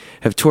I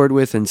have toured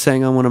with and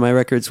sang on one of my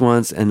records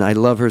once, and I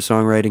love her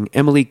songwriting.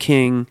 Emily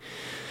King.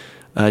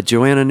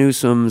 Joanna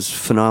Newsom's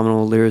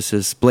phenomenal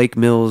lyricist. Blake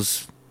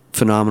Mills,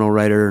 phenomenal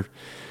writer.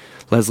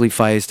 Leslie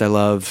Feist, I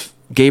love.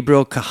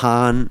 Gabriel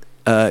Kahan,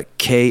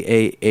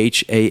 Kahane,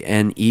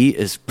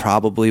 is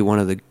probably one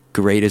of the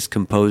greatest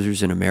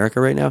composers in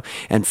America right now,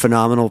 and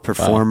phenomenal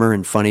performer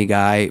and funny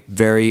guy.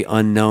 Very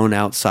unknown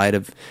outside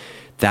of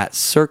that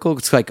circle.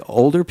 It's like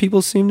older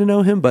people seem to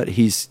know him, but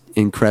he's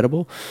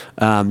incredible.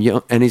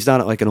 And he's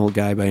not like an old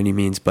guy by any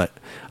means, but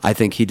I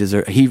think he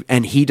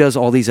does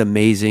all these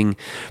amazing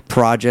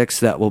projects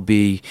that will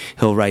be,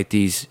 he'll write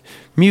these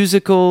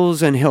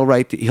musicals and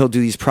he'll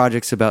do these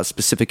projects about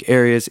specific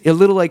areas. A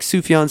little like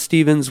Sufjan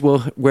Stevens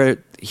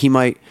where he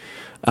might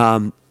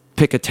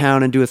pick a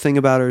town and do a thing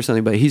about it or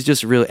something, but he's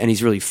just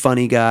he's really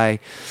funny guy.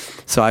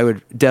 So I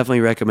would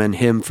definitely recommend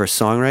him for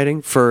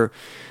songwriting.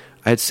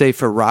 I'd say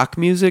for rock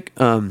music,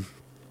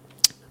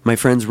 my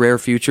friends Rare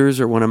Futures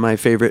are one of my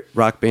favorite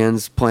rock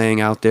bands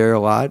playing out there a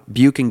lot.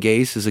 Buke and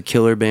Gase is a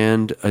killer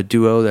band, a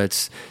duo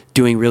that's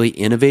doing really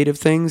innovative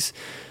things.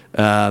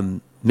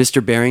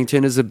 Mr.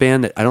 Barrington is a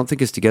band that I don't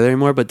think is together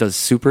anymore, but does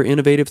super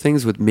innovative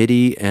things with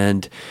MIDI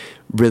and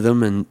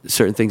rhythm and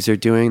certain things they're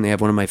doing. They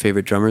have one of my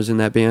favorite drummers in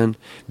that band.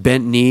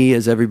 Bent Knee,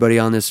 as everybody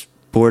on this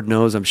board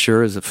knows, I'm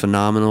sure, is a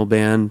phenomenal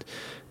band.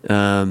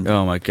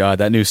 Oh my God,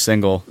 that new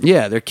single.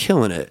 Yeah, they're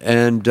killing it.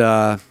 And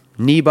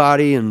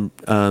Kneebody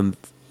and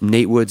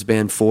Nate Wood's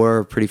band 4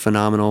 are pretty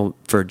phenomenal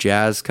for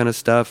jazz kind of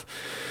stuff,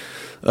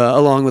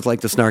 along with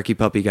like the Snarky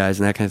Puppy guys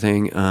and that kind of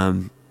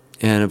thing.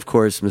 And of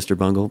course, Mr.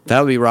 Bungle. That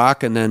would be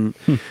rock. And then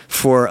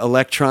for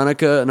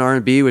electronica and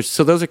R&B,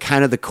 so those are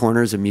kind of the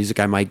corners of music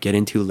I might get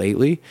into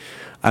lately.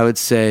 I would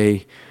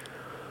say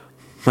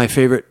my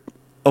favorite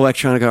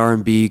electronica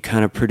R&B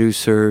kind of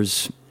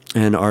producers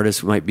and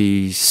artists might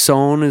be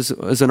Sohn is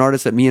an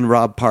artist that me and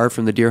Rob Parr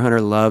from the Deer Hunter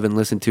love and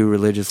listen to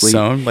religiously.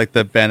 Sohn, like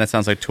the band that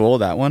sounds like Tool,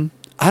 that one?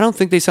 I don't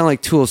think they sound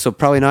like Tool, so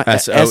probably not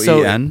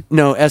SOEN?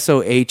 No,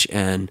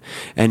 SOHN.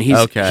 And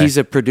he's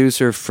a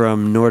producer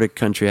from Nordic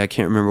country. I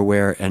can't remember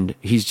where, and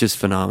he's just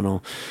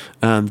phenomenal.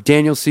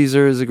 Daniel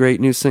Caesar is a great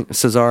new singer.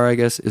 Cesar, I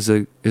guess, is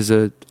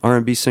a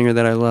R&B singer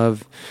that I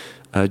love.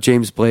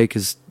 James Blake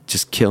is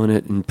just killing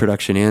it in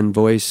production and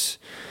voice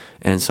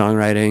and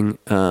songwriting.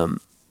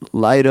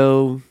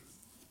 Lido,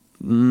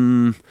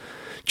 Jordan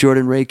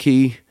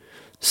Reiki,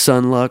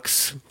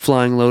 Sunlux,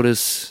 Flying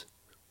Lotus,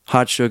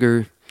 Hot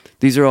Sugar.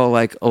 These are all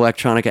like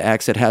electronica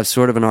acts that have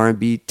sort of an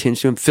R&B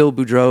tinge to them. Phil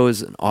Boudreau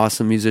is an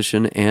awesome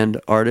musician and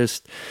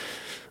artist.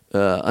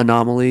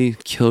 Anomaly,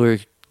 killer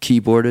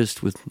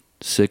keyboardist with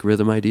sick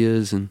rhythm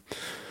ideas. And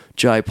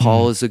Jai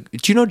Paul is do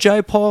you know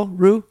Jai Paul,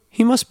 Rue?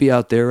 He must be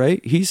out there,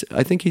 right?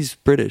 I think he's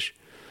British.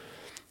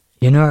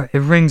 You know, it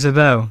rings a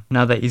bell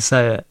now that you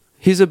say it.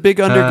 He's a big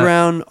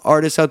underground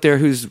artist out there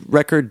whose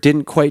record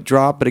didn't quite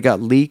drop, but it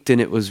got leaked, and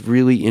it was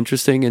really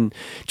interesting and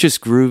just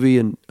groovy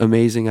and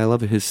amazing. I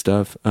love his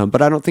stuff. But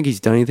I don't think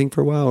he's done anything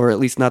for a while, or at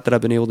least not that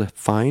I've been able to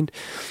find.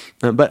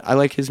 But I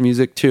like his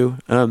music too.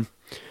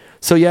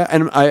 So yeah,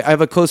 and I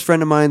have a close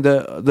friend of mine,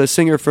 the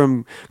singer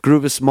from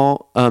Groove is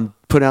Small,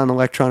 put out an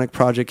electronic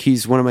project.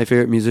 He's one of my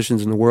favorite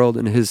musicians in the world,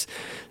 and his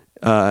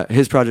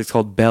project's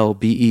called Bell,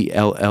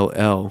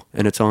 Bell,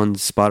 and it's on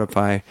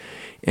Spotify.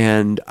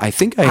 And I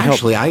think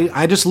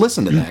I just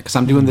listened to that because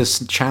I'm doing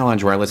this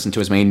challenge where I listen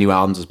to as many new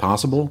albums as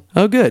possible.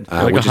 Oh, good.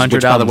 Like which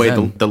 100 by the way,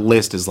 albums the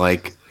list is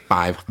like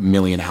 5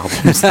 million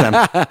albums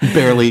that I'm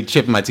barely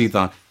chipping my teeth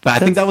on. But I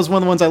think that was one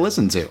of the ones I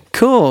listened to.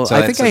 Cool. So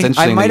I think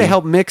I might have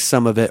helped mix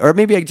some of it, or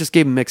maybe I just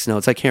gave him mix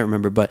notes. I can't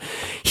remember, but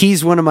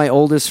he's one of my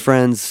oldest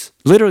friends,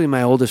 literally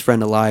my oldest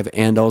friend alive,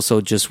 and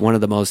also just one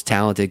of the most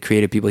talented,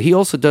 creative people. He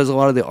also does a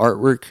lot of the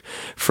artwork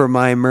for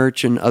my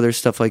merch and other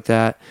stuff like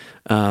that.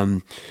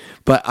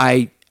 But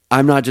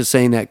I'm not just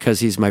saying that because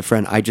he's my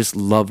friend. I just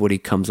love what he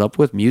comes up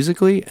with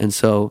musically. And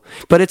so,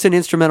 but it's an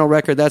instrumental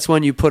record. That's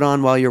one you put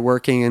on while you're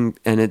working,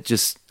 and it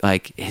just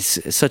like,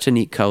 it's such a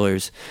neat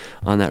colors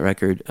on that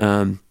record.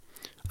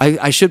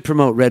 I should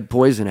promote Red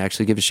Poison,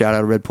 actually give a shout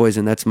out to Red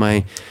Poison. That's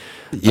my,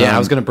 I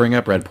was going to bring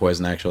up Red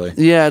Poison actually.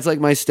 Yeah. It's like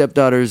my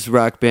stepdaughter's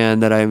rock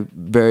band that I'm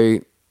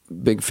very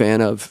big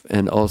fan of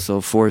and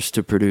also forced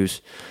to produce.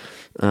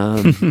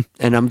 And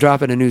I'm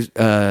dropping a new,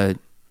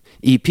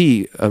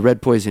 EP, a Red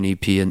Poison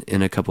EP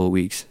in a couple of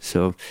weeks.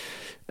 So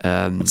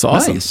it's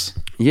awesome. Nice.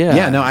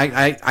 Yeah. No,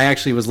 I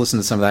actually was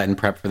listening to some of that in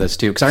prep for this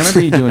too, because I remember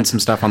you doing some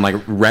stuff on like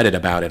Reddit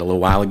about it a little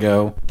while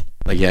ago.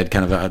 Like you had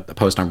kind of a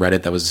post on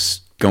Reddit that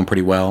was going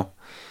pretty well.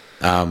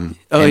 I went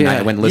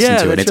and listened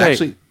to it. It's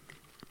actually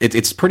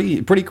it's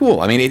pretty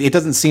cool. I mean, it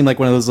doesn't seem like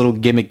one of those little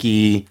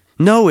gimmicky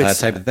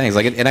type of things.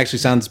 Like it actually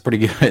sounds pretty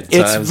good.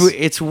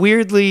 It's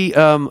weirdly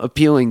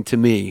appealing to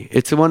me.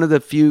 It's one of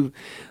the few.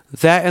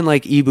 That and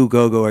like Ibu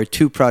Gogo are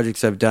two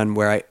projects I've done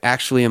where I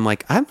actually am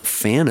like, I'm a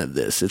fan of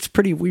this. It's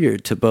pretty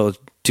weird to both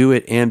do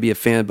it and be a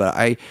fan, but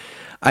I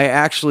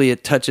actually,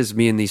 it touches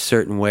me in these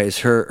certain ways.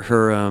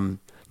 Her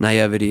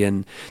naivety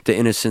and the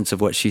innocence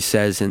of what she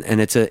says, and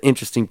it's an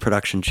interesting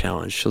production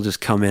challenge. She'll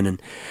just come in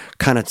and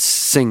kind of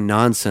sing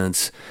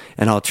nonsense,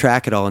 and I'll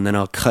track it all, and then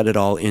I'll cut it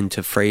all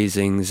into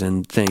phrasings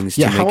and things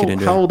to make it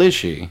into. How old is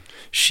she?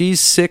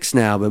 She's 6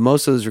 now, but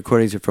most of those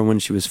recordings are from when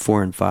she was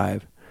 4 and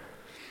 5.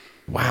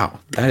 Wow,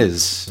 that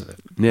is.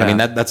 Yeah. I mean,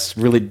 that's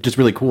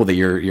really cool that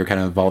you're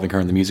kind of involving her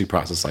in the music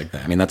process like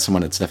that. I mean, that's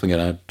someone that's definitely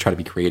gonna try to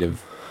be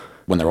creative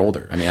when they're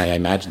older. I mean, I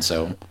imagine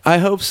so. I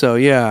hope so.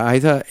 Yeah, I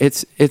thought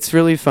it's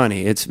really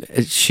funny.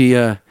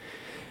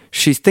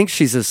 She thinks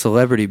she's a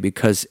celebrity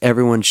because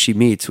everyone she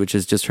meets, which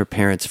is just her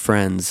parents'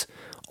 friends,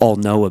 all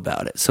know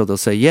about it. So they'll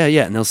say, yeah,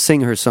 and they'll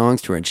sing her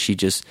songs to her. And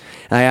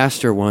I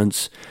asked her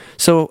once,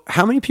 so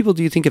how many people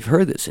do you think have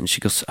heard this? And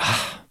she goes,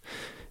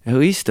 at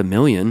least 1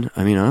 million.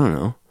 I mean, I don't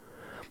know.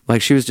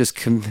 Like she was just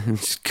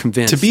convinced.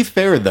 To be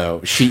fair,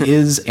 though, she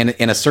is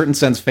in a certain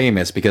sense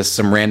famous because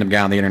some random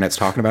guy on the internet's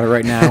talking about her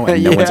right now,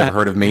 and no one's ever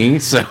heard of me.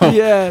 So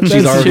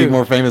she's already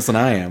more famous than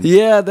I am.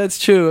 Yeah, that's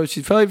true.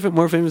 She's probably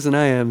more famous than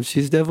I am.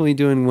 She's definitely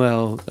doing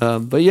well.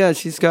 But yeah,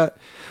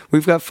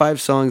 we've got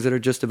 5 songs that are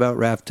just about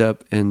wrapped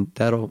up, and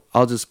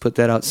I'll just put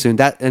that out soon.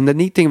 And the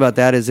neat thing about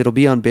that is it'll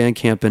be on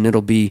Bandcamp, and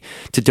it'll be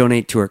to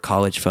donate to her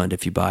college fund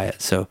if you buy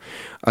it. So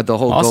the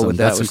whole goal with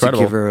that was to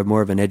give her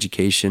more of an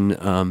education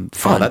fund.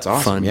 That's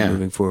awesome. Fund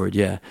moving forward.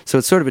 Yeah, so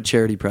it's sort of a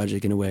charity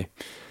project in a way.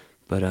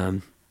 But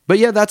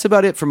yeah, that's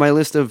about it for my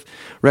list of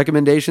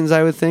recommendations.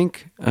 I would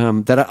think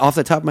that off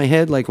the top of my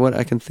head, like what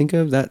I can think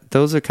of,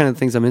 those are kind of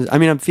things I'm in. I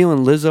mean, I'm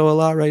feeling Lizzo a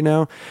lot right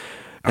now.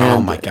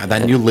 Oh my god,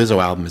 that new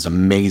Lizzo album is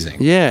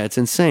amazing. Yeah, it's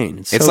insane.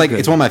 It's so like good.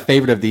 It's one of my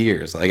favorite of the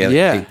years. Like,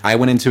 I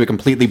went into it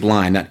completely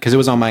blind because it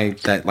was on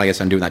like I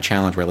said, I'm doing that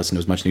challenge where I listen to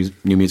as much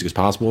new music as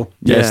possible.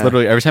 Yeah, it's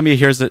literally every time he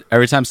hears it,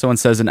 every time someone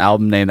says an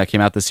album name that came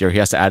out this year, he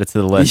has to add it to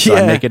the list. So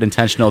I make it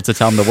intentional to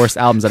tell him the worst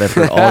albums that I've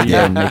heard all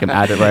year and make him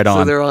add it right on.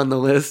 So they're on the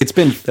list. It's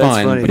been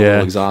fun, but a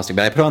little exhausting.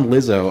 But I put on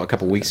Lizzo a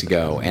couple weeks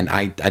ago, and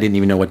I didn't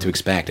even know what to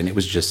expect, and it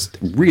was just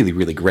really,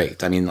 really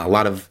great. I mean, a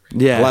lot of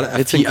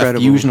it's a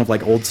incredible. fusion of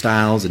like old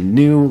styles and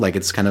new. Like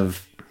it's kind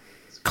of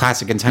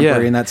classic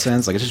contemporary in that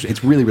sense. Like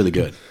it's really, really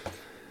good.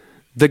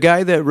 The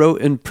guy that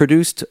wrote and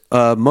produced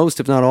most,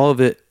 if not all of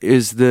it,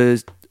 is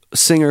the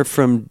singer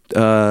from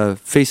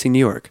Facing New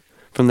York,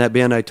 from that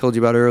band I told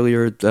you about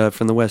earlier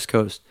from the West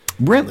Coast.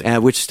 Really?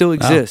 Which still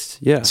exists,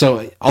 yeah.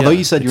 So, although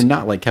you said you're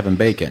not like Kevin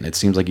Bacon, it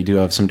seems like you do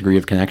have some degree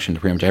of connection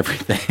to pretty much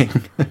everything.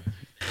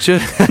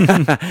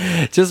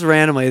 Just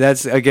randomly.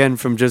 That's, again,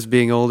 from just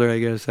being older, I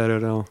guess. I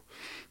don't know.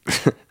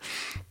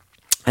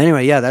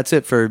 Anyway, yeah, that's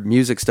it for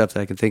music stuff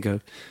that I can think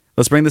of.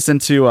 Let's bring this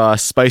into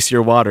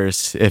spicier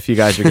waters, if you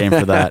guys are game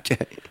for that.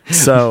 Okay.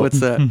 So, what's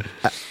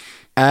that?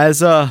 As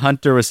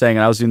Hunter was saying,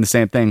 and I was doing the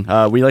same thing,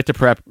 we like to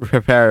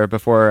prepare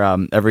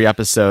before every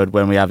episode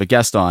when we have a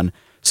guest on.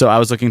 So I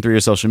was looking through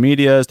your social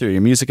medias, through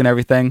your music and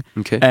everything.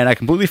 Okay. And I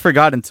completely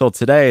forgot until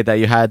today that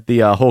you had the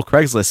whole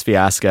Craigslist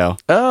fiasco.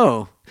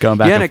 Oh. Going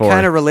back and it forth.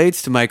 kind of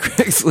relates to my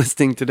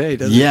Craiglisting today,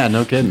 doesn't it? Yeah,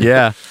 no kidding.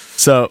 Yeah.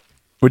 So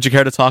would you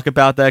care to talk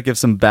about that? Give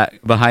some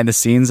behind the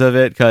scenes of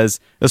it? Because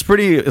it's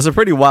a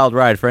pretty wild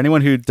ride. For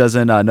anyone who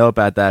doesn't know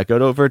about that, go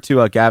over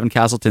to Gavin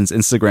Castleton's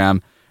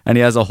Instagram, and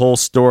he has a whole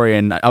story,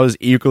 and I was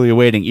eagerly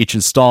awaiting each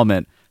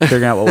installment,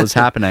 figuring out what was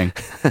happening.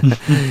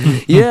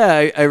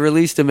 Yeah, I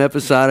released them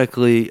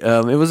episodically.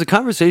 It was a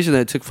conversation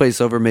that took place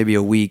over maybe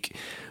a week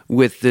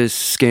with this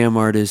scam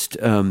artist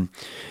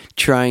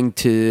trying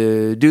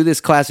to do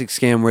this classic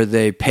scam where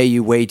they pay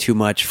you way too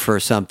much for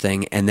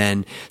something and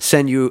then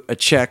send you a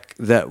check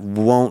that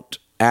won't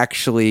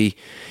actually,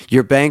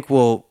 your bank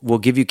will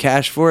give you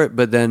cash for it,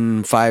 but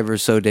then 5 or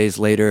so days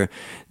later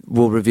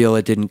will reveal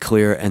it didn't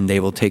clear and they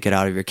will take it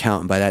out of your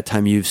account. And by that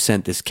time you've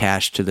sent this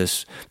cash to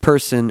this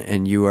person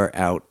and you are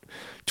out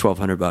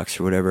 $1,200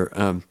 or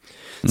whatever.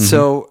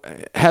 So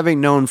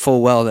having known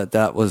full well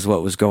that was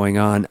what was going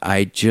on,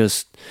 I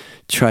just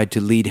tried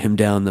to lead him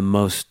down the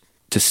most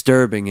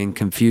disturbing and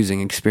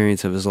confusing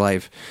experience of his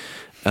life.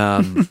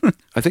 I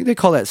think they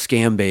call that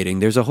scam baiting.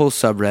 There's a whole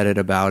subreddit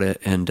about it,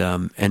 and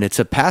it's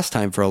a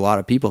pastime for a lot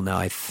of people now.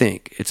 I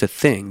think it's a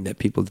thing that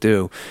people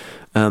do,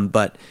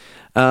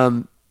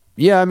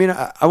 yeah. I mean,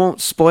 I won't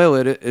spoil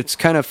it. It's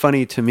kind of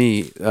funny to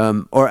me,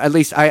 or at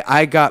least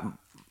I got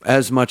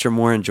as much or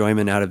more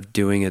enjoyment out of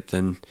doing it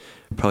than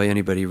probably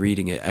anybody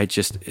reading it.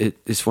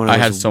 It's one of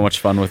those, I had so much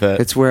fun with it.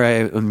 It's where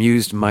I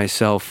amused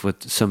myself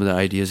with some of the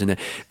ideas in it.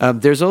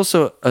 There's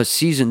also a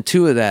season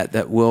 2 of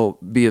that will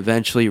be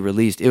eventually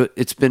released.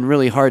 It's been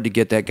really hard to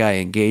get that guy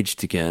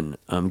engaged again,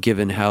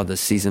 given how the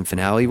season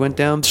finale went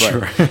down. But,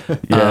 Sure.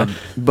 Yeah.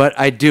 But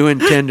I do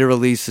intend to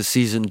release a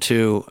season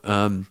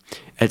 2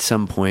 at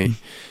some point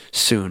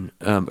soon.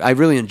 I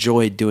really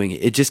enjoyed doing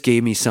it. It just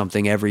gave me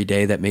something every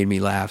day that made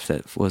me laugh.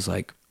 That was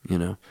like,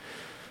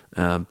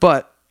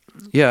 but.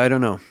 Yeah, I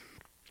don't know.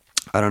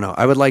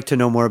 I would like to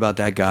know more about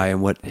that guy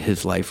and what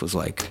his life was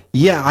like.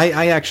 Yeah,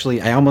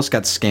 I almost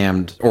got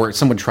scammed, or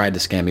someone tried to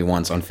scam me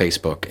once on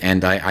Facebook,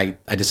 and I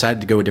decided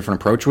to go a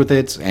different approach with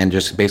it and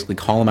just basically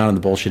call him out on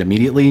the bullshit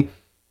immediately.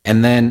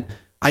 And then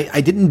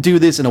I didn't do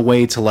this in a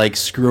way to like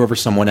screw over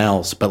someone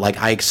else, but like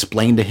I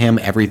explained to him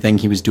everything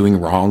he was doing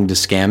wrong to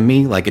scam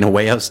me. Like in a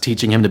way I was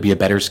teaching him to be a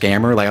better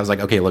scammer. Like I was like,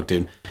 okay, look,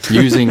 dude,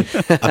 you're using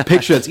a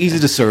picture that's easy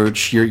to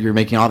search. You're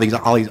making all these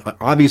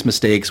obvious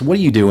mistakes. What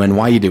are you doing?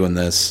 Why are you doing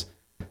this?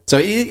 So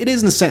it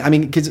is in the sense, I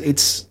mean, because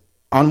it's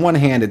on one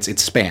hand, it's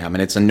spam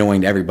and it's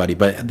annoying to everybody,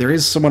 but there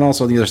is someone else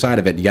on the other side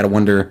of it. You got to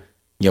wonder,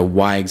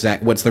 what's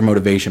their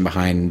motivation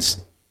behind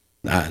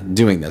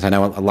doing this. I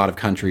know a lot of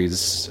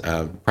countries,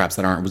 perhaps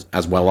that aren't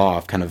as well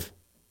off, kind of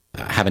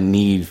have a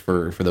need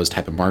for those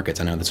type of markets.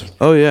 I know this.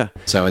 Oh yeah.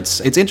 So it's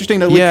interesting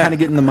to kind of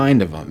get in the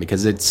mind of them,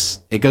 because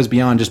it goes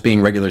beyond just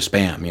being regular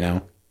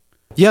spam.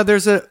 Yeah,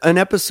 there's an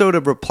episode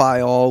of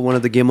Reply All, one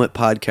of the Gimlet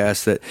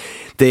podcasts, that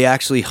they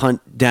actually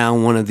hunt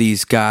down one of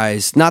these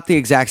guys. Not the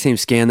exact same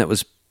scam that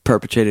was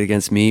perpetrated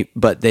against me,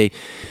 but they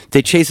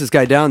chase this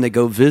guy down. They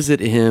go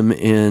visit him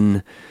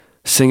in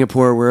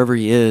Singapore, wherever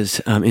he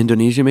is,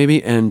 Indonesia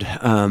maybe, and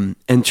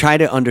try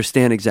to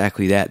understand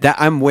exactly that. That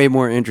I'm way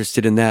more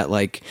interested in that.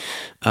 Like,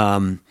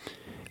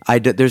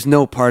 there's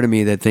no part of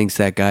me that thinks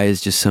that guy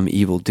is just some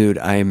evil dude.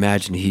 I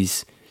imagine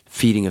he's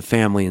feeding a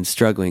family and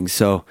struggling.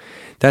 So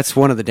that's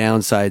one of the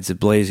downsides of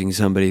blazing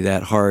somebody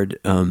that hard.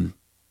 You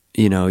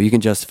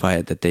can justify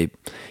it that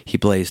he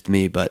blazed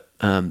me, but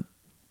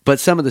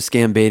some of the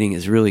scam baiting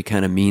is really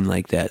kind of mean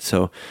like that.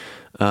 So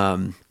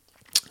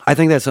I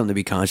think that's something to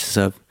be conscious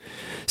of.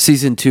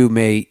 Season 2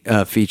 may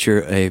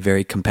feature a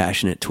very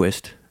compassionate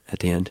twist at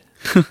the end.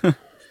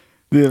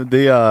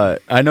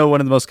 I know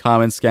one of the most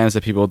common scams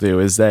that people do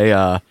is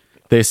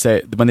they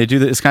say when they do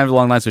this, it's kind of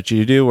along the lines of what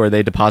you do, where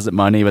they deposit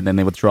money but then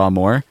they withdraw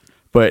more.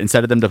 But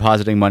instead of them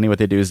depositing money, what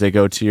they do is they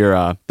go to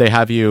your they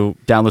have you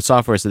download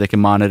software so they can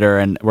monitor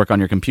and work on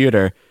your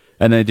computer,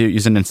 and they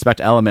use an inspect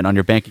element on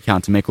your bank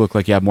account to make it look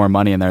like you have more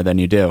money in there than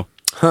you do.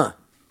 Huh.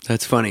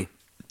 That's funny.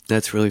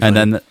 That's really funny.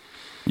 And then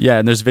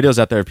and there's videos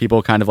out there of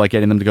people kind of like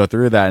getting them to go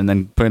through that and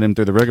then putting them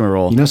through the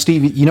rigmarole.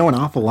 Steve, you know an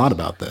awful lot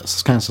about this.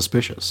 It's kind of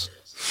suspicious.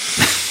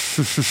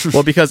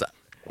 Well, because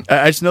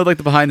I just know like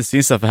the behind the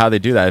scenes stuff of how they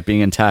do that, being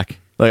in tech.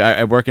 Like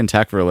I work in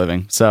tech for a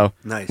living, so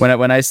nice.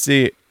 when I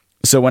see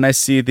So when I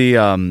see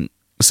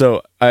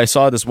so I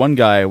saw this one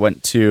guy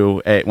went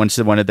to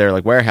one of their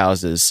like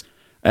warehouses,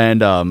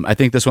 and I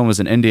think this one was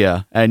in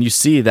India, and you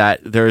see that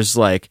there's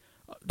like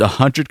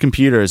 100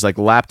 computers, like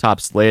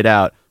laptops laid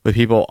out with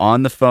people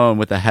on the phone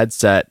with a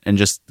headset and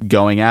just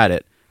going at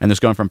it, and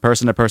just going from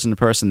person to person to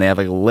person. They have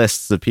like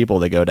lists of people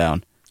they go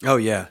down. Oh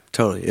yeah,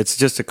 totally. It's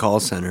just a call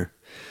center.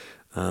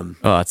 Oh,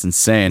 that's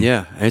insane.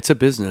 Yeah, it's a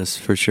business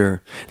for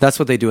sure. That's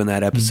what they do in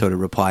that episode of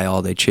Reply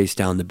All. They chase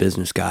down the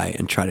business guy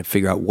and try to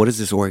figure out what is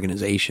this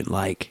organization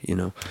like, you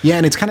know? Yeah,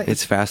 and it's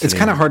fascinating. It's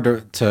kind of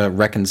hard to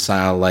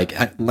reconcile. Like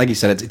you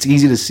said, it's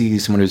easy to see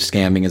someone who's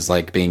scamming as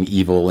like being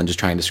evil and just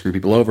trying to screw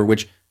people over,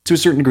 which to a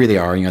certain degree they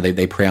are. You know,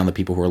 they prey on the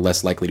people who are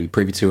less likely to be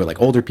privy to it,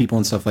 like older people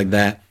and stuff like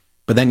that.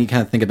 But then you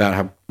kind of think about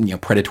how, you know,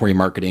 predatory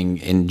marketing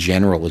in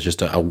general is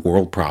just a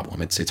world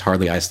problem. It's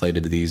hardly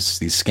isolated to these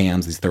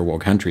scams, these third world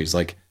countries.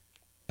 Like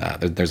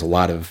there's a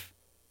lot of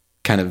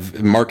kind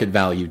of market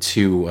value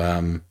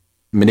to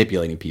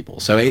manipulating people.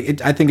 So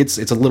I think it's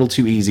a little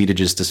too easy to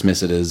just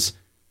dismiss it as,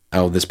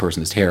 oh, this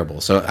person is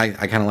terrible. So I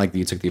kind of like that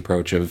you took the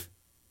approach of,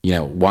 you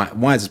know,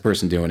 why is this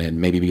person doing it?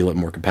 Maybe be a little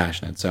more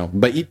compassionate. So,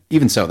 but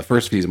even so, the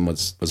first season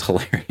was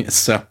hilarious.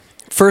 So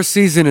first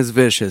season is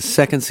vicious.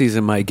 Second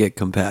season might get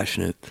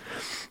compassionate.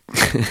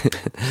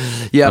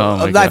 Yeah,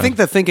 Oh I think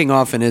the thinking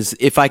often is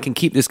if I can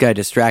keep this guy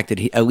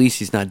distracted, at least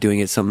he's not doing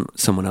it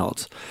someone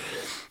else.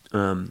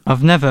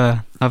 I've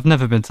never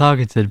been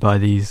targeted by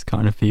these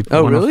kind of people.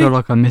 Oh, and really? I feel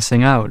like I'm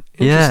missing out.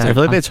 Yeah, I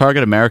feel like they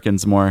target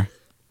Americans more.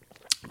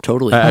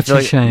 Totally. I That's feel a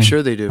like- shame. I'm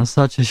sure they do. That's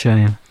such a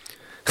shame.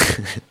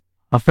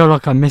 I feel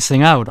like I'm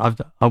missing out.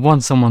 I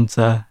want someone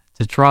to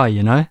try,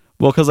 you know?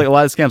 Well, because like a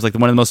lot of scams, like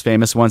one of the most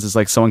famous ones is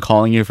like someone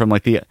calling you from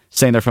like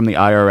saying they're from the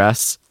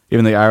IRS,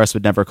 even though the IRS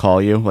would never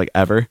call you, like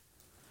ever.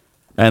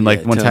 And like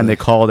Yeah, one time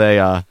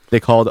totally. they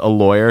called a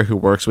lawyer who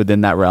works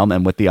within that realm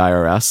and with the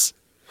IRS.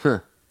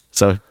 Huh.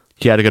 So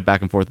he had to go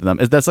back and forth with them.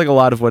 That's like a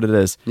lot of what it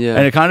is. Yeah.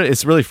 And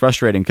it's really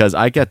frustrating because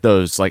I get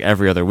those like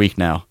every other week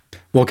now.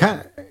 well,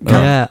 kind of.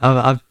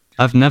 Yeah,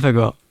 I've never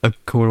got a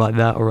call like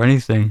that or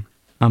anything.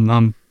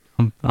 I'm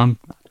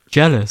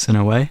jealous in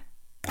a way.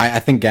 I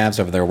think Gav's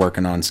over there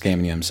working on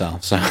scamming you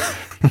himself. So,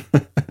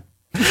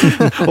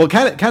 well,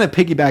 kind of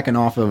piggybacking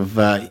off of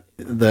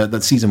the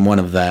season one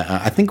of that.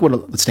 I think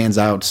what stands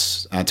out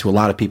to a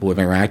lot of people who've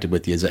interacted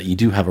with you is that you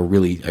do have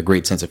a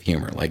great sense of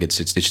humor. Like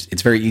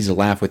it's very easy to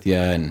laugh with you,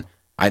 and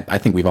I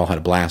think we've all had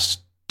a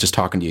blast just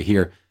talking to you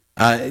here.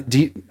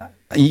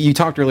 You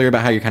talked earlier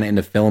about how you're kind of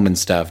into film and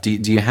stuff. Do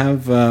you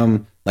have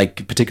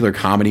like particular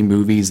comedy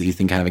movies that you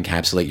think kind of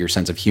encapsulate your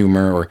sense of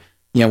humor, or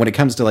you know, when it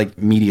comes to like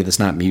media that's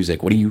not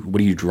music, what are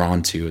you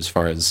drawn to as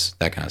far as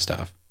that kind of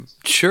stuff?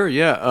 Sure,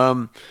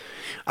 yeah.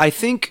 I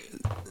think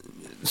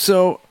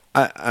so.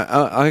 I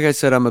like I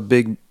said, I'm a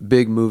big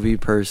movie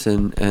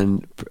person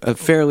and a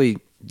fairly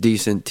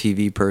decent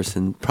TV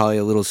person. Probably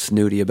a little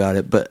snooty about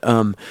it, but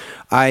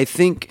I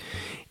think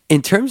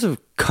in terms of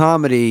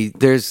comedy,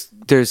 there's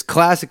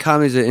classic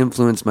comedies that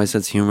influence my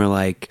sense of humor,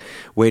 like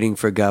Waiting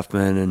for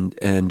Guffman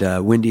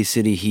and Windy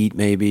City Heat,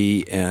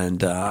 maybe,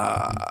 and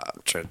I'm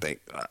trying to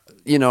think,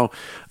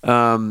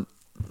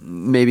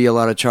 maybe a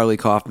lot of Charlie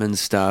Kaufman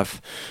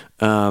stuff,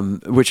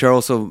 which are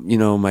also,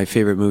 my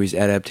favorite movies,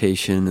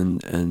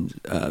 adaptation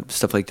and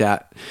stuff like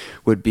that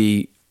would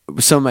be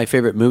some of my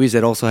favorite movies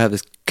that also have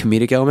this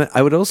comedic element.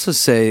 I would also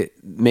say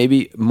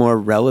maybe more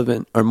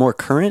relevant or more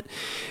current.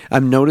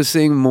 I'm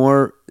noticing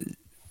more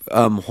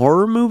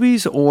horror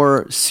movies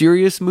or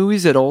serious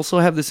movies that also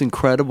have this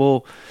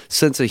incredible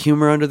sense of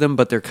humor under them,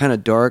 but they're kind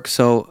of dark.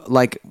 So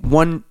like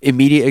one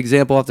immediate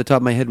example off the top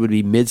of my head would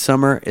be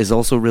Midsummer, is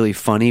also really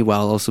funny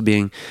while also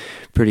being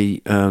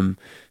pretty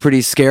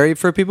scary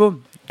for people.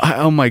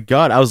 Oh my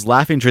god, I was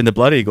laughing during the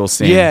Blood Eagle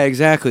scene. Yeah,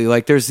 exactly.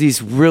 Like there's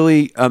these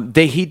really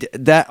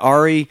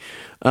Ari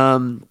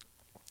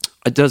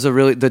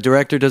the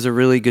director does a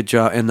really good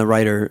job, and the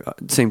writer,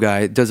 same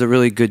guy, does a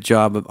really good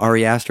job of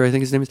Ari Aster, I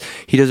think his name is.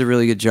 He does a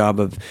really good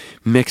job of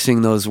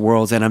mixing those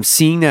worlds, and I'm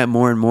seeing that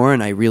more and more,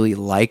 and I really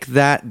like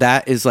that.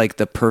 That is like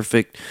the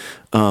perfect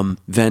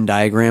Venn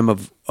diagram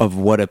of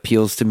what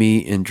appeals to me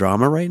in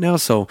drama right now.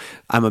 So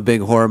I'm a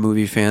big horror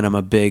movie fan. I'm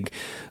a big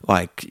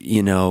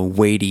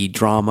weighty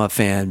drama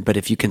fan. But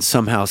if you can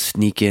somehow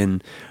sneak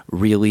in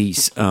really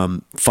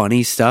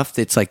funny stuff,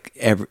 it's like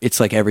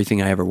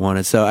everything I ever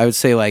wanted. So I would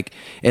say like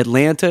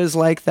Atlanta is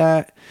like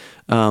that.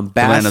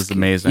 Atlanta's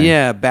amazing.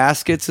 Yeah,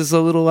 Baskets is a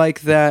little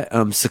like that.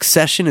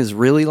 Succession is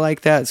really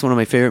like that. It's one of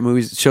my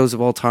favorite shows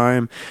of all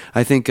time.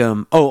 I think.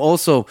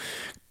 Also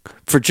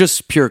for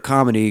just pure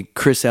comedy,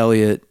 Chris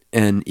Elliott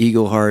and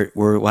Eagleheart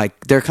were like,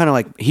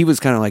 he was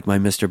kind of like my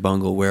Mr.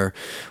 Bungle, where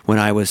when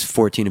I was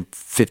 14 and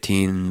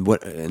 15,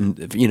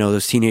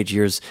 those teenage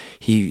years,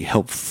 he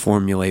helped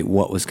formulate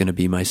what was going to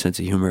be my sense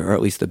of humor, or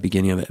at least the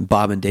beginning of it.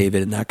 Bob and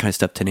David and that kind of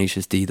stuff,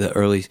 Tenacious D, the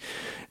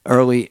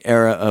early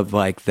era of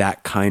like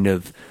that kind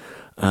of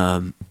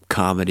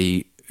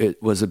comedy.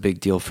 It was a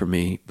big deal for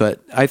me, but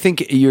I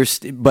think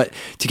but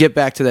to get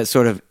back to that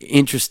sort of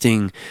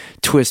interesting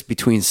twist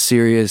between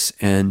serious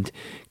and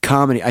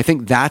comedy, I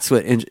think that's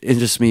what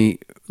interests me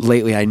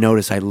lately I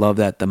notice I love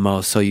that the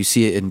most. So you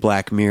see it in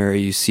Black Mirror,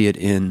 you see it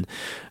in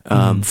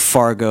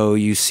Fargo,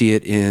 you see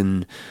it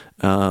in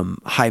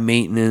High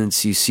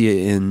Maintenance, you see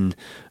it in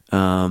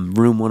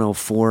Room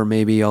 104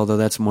 maybe, although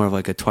that's more of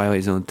like a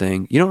Twilight Zone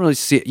thing. You don't really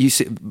see it. You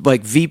see,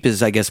 like, Veep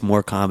is, I guess,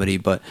 more comedy,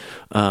 but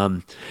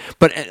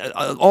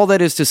all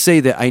that is to say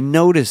that I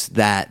noticed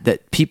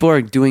that people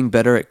are doing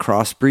better at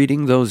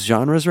crossbreeding those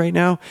genres right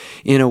now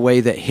in a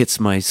way that hits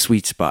my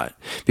sweet spot.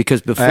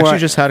 Because before I actually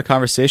just had a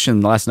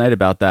conversation last night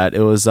about that.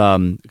 It was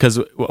because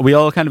we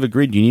all kind of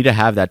agreed you need to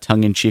have that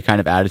tongue-in-cheek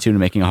kind of attitude in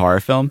making a horror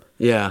film.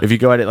 Yeah. If you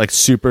go at it like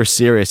super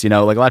serious, like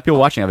a lot of people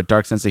watching have a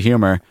dark sense of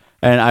humor.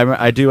 And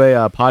I do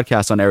a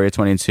podcast on Area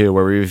 22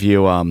 where we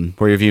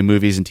review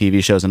movies and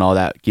TV shows and all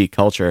that geek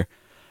culture.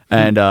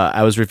 And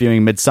I was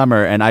reviewing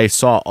Midsummer, and I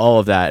saw all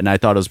of that, and I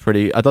thought it was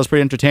pretty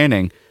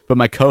entertaining. But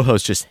my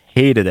co-host just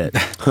hated it.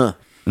 Huh.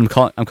 I'm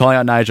calling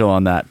out Nigel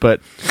on that.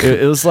 But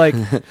it was like,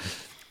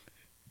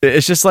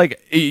 it's just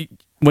like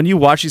when you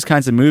watch these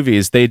kinds of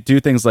movies, they do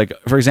things like,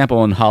 for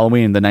example, in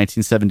Halloween, the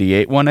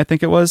 1978 one, I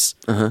think it was,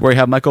 where you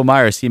have Michael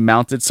Myers. He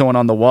mounted someone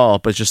on the wall,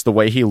 but just the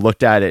way he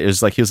looked at it, it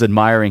was like he was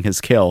admiring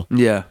his kill.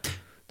 Yeah,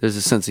 there's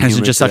a sense of humor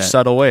in just such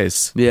subtle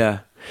ways.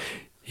 Yeah,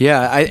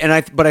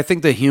 yeah. But I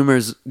think the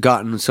humor's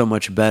gotten so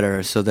much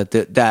better, so that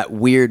that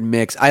weird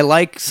mix. I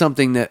like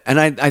something that, and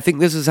I think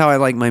this is how I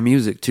like my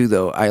music too.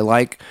 Though I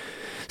like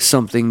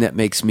something that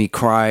makes me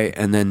cry,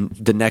 and then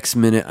the next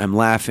minute I'm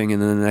laughing,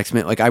 and then the next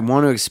minute, like, I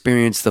want to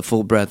experience the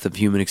full breadth of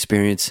human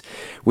experience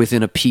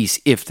within a piece,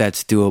 if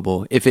that's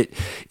doable. If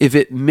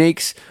it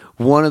makes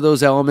one of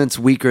those elements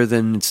weaker,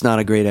 then it's not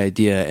a great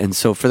idea. And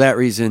so for that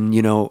reason,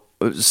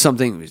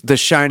 something, The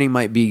Shining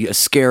might be a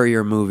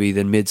scarier movie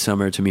than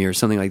Midsummer to me, or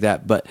something like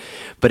that. But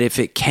if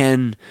it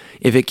can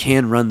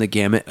run the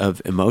gamut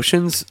of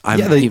emotions, I'm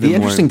even more impressed. The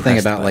interesting thing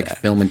about like that.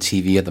 film and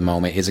TV at the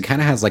moment is it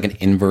kind of has like an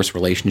inverse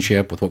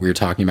relationship with what we were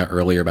talking about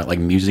earlier about like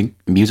music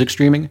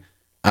streaming.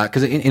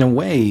 Because in a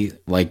way,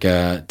 like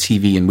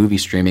TV and movie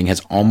streaming has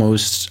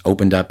almost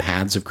opened up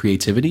paths of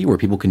creativity where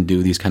people can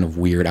do these kind of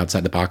weird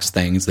outside the box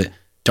things that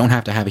don't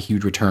have to have a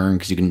huge return,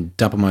 because you can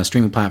dump them on a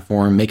streaming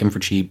platform, make them for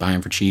cheap, buy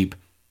them for cheap.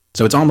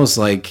 So it's almost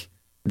like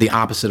the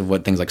opposite of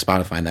what things like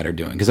Spotify and that are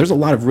doing. Because there's a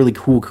lot of really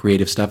cool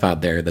creative stuff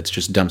out there that's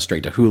just dumped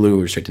straight to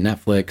Hulu or straight to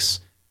Netflix.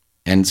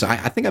 And so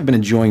I think I've been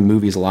enjoying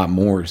movies a lot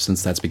more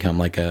since that's become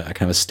like a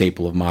kind of a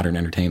staple of modern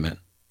entertainment.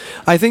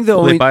 I think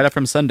they buy it up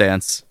from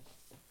Sundance.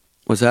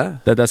 What's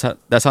that? That's how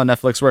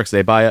Netflix works.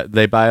 They buy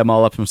them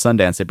all up from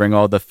Sundance. They bring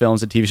all the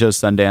films and TV shows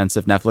Sundance.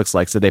 If Netflix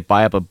likes it, they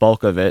buy up a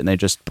bulk of it and they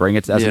just bring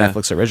it as a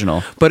Netflix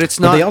original. But it's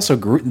not. But they also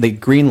they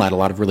greenlight a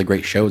lot of really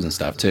great shows and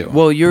stuff too.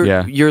 Well,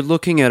 you're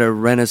looking at a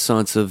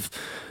renaissance of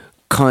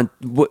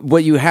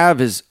what you have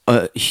is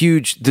a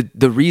huge.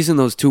 The reason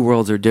those two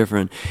worlds are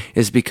different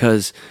is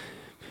because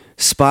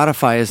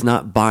Spotify is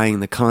not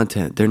buying the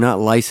content. They're not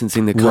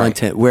licensing the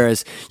content. Right.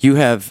 Whereas you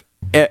have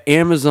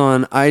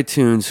Amazon,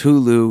 iTunes,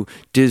 Hulu,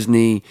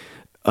 Disney,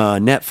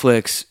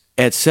 Netflix,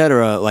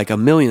 etc., like a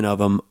million of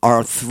them,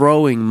 are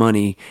throwing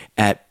money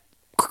at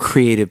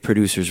creative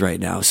producers right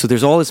now. So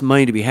there's all this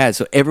money to be had.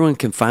 So everyone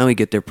can finally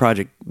get their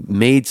project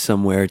made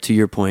somewhere, to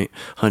your point,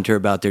 Hunter,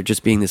 about there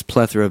just being this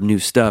plethora of new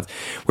stuff.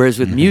 Whereas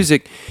with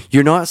music,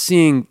 you're not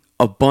seeing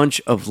a bunch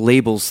of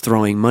labels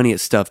throwing money at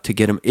stuff to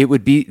get them. It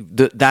would be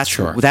that's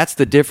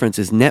the difference.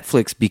 Is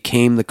Netflix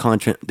became the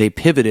content. They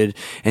pivoted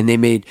and they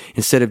made,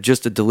 instead of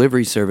just a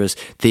delivery service,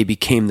 they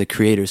became the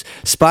creators.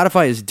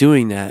 Spotify is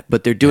doing that,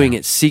 but they're doing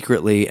it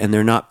secretly, and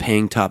they're not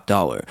paying top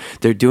dollar.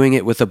 They're doing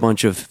it with a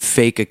bunch of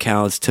fake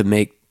accounts to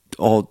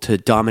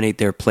dominate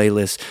their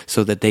playlists,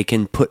 so that they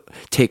can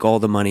take all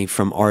the money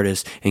from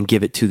artists and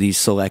give it to these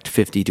select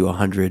 50 to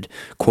 100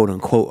 quote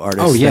unquote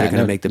artists that are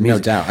going to make the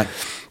music. No doubt.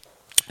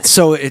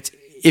 So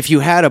if you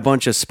had a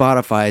bunch of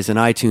Spotifys and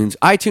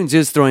iTunes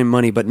is throwing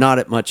money, but not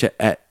at much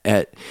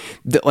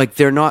like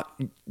they're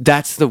not.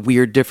 That's the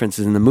weird difference.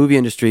 In the movie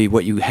industry,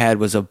 what you had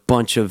was a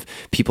bunch of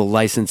people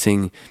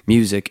licensing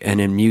music,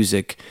 and in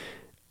music,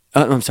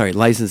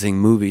 licensing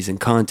movies and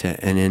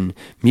content, and in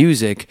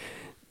music,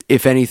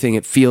 if anything,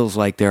 it feels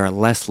like there are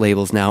less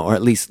labels now, or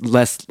at least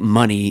less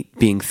money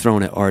being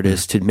thrown at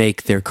artists to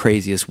make their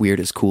craziest,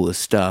 weirdest,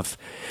 coolest stuff.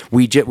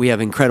 We have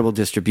incredible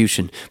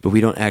distribution, but we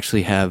don't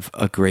actually have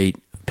a great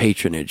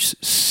patronage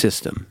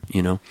system,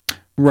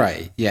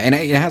 Right. Yeah. And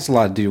it has a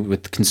lot to do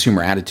with the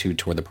consumer attitude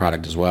toward the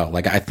product as well.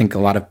 Like, I think a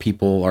lot of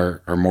people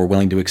are more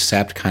willing to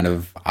accept kind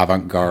of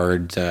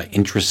avant-garde,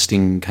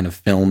 interesting kind of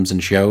films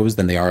and shows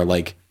than they are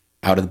like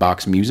out of the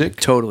box music.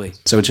 Totally.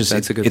 So it's just,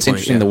 it's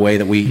interesting the way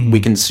that we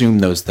consume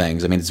those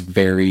things. I mean, it's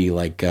very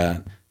like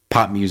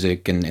pop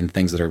music and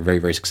things that are very,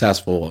 very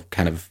successful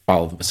kind of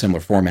follow a similar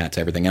format to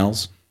everything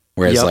else.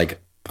 Whereas like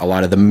a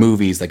lot of the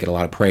movies that get a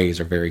lot of praise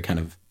are very kind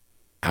of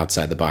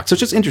outside the box. So it's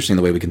just interesting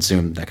the way we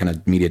consume that kind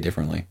of media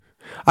differently.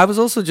 I was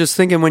also just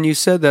thinking, when you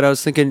said that, I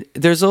was thinking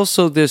there's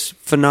also this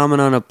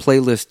phenomenon of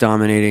playlist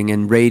dominating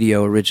in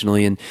radio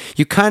originally, and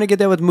you kind of get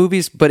that with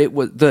movies, but it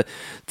was the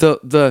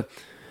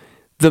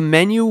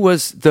menu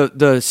was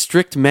the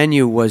strict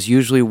menu was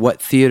usually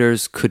what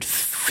theaters could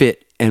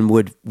fit and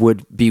would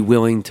be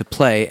willing to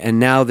play, and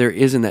now there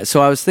isn't that.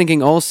 So I was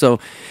thinking also,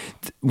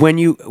 when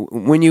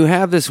you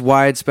have this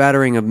wide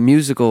spattering of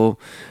musical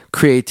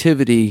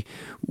creativity,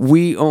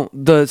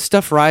 the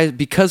stuff rise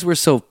because we're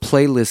so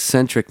playlist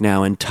centric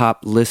now and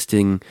top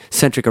listing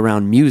centric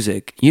around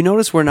music. You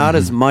notice we're not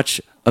as much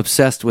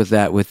obsessed with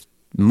that with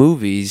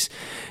movies,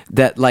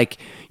 that like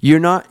you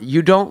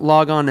don't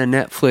log on to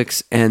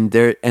Netflix and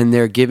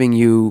they're giving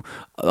you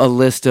a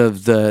list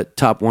of the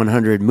top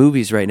 100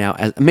 movies right now.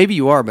 Maybe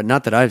you are, but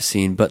not that I've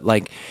seen. But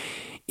like,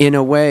 in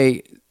a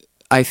way,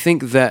 I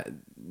think that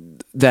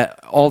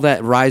all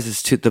that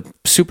rises to the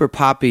super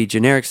poppy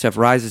generic stuff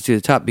rises to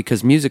the top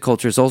because music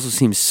cultures also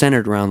seems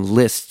centered around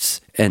lists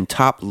and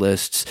top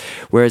lists,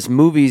 whereas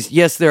movies,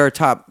 yes, there are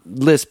top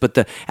lists, but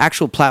the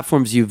actual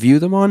platforms you view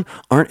them on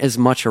aren't as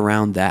much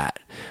around that.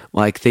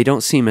 Like, they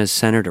don't seem as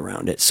centered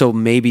around it. So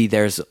maybe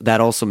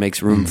that also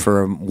makes room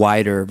for a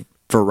wider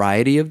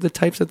variety of the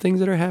types of things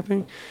that are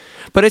happening.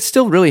 But it's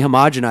still really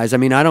homogenized. I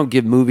mean, I don't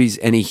give movies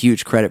any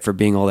huge credit for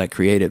being all that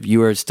creative.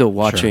 You are still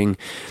watching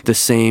the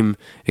same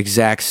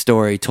exact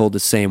story told the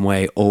same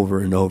way over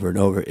and over and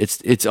over.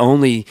 It's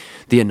only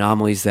the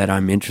anomalies that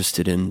I'm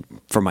interested in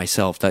for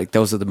myself. Like,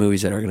 those are the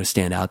movies that are going to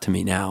stand out to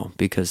me now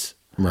because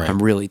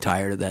I'm really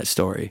tired of that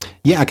story.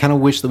 Yeah, I kind of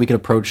wish that we could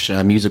approach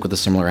music with a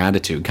similar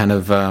attitude. Kind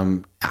of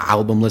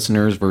album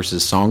listeners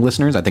versus song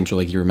listeners. I think,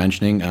 like you were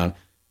mentioning,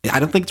 I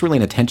don't think it's really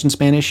an attention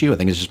span issue. I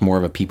think it's just more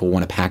of a people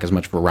want to pack as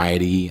much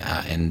variety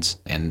and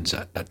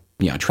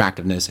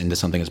attractiveness into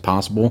something as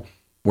possible.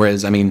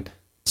 Whereas, I mean,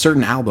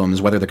 certain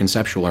albums, whether they're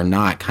conceptual or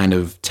not, kind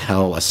of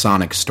tell a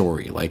sonic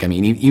story. Like, I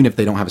mean, even if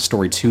they don't have a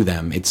story to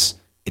them, it's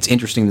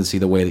interesting to see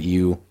the way that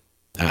you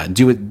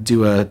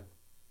do a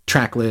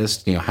track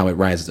list. You know, how it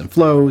rises and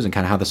flows, and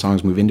kind of how the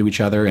songs move into each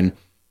other. And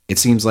it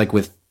seems like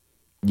with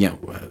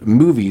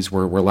movies,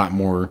 we're a lot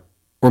more,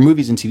 or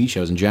movies and TV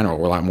shows in general,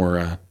 we're a lot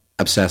more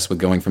obsessed with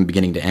going from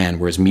beginning to end,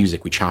 whereas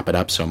music, we chop it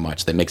up so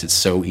much that makes it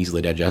so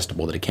easily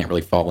digestible that it can't really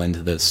fall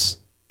into this,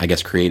 I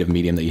guess, creative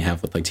medium that you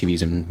have with like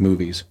TVs and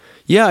movies.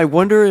 Yeah, I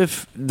wonder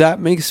if that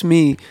makes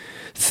me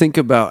think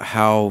about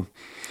how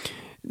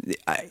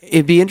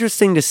it'd be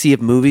interesting to see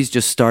if movies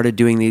just started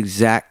doing the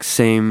exact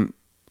same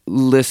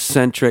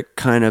list-centric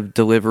kind of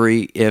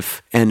delivery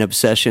and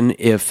obsession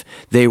if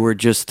they were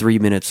just 3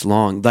 minutes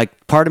long.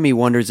 Like, part of me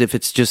wonders if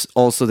it's just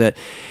also that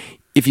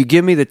if you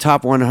give me the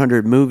top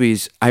 100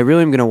 movies, I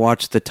really am going to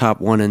watch the top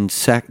one and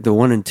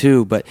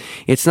two, but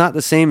it's not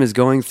the same as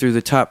going through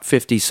the top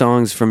 50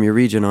 songs from your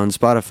region on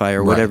Spotify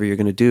or whatever you're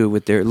going to do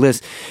with their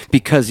list,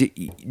 because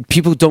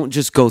people don't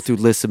just go through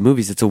lists of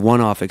movies. It's a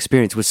one-off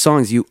experience. With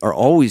songs, you are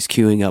always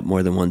queuing up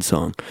more than one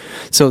song.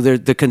 So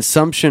the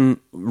consumption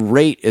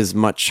rate is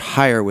much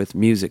higher with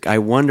music. I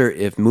wonder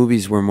if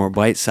movies were more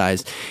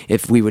bite-sized,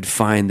 if we would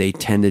find they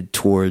tended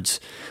towards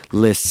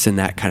lists and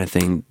that kind of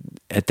thing.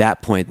 At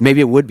that point, maybe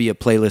it would be a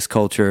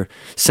playlist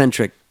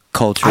centric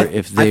culture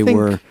if they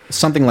were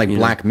something like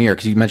Black Mirror,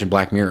 because you mentioned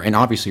Black Mirror, and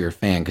obviously you're a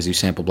fan because you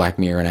sampled Black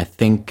Mirror, and I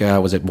think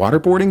was it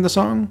Waterboarding, the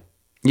song?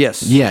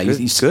 Yes. Yeah,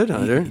 good,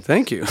 Hunter.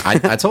 Thank you.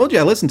 I told you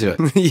I listened to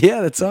it. Yeah,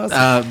 that's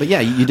awesome. But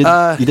yeah, you did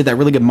that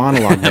really good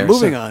monologue there.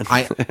 Moving on.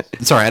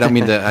 Sorry, I don't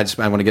mean to.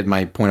 I want to get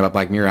my point about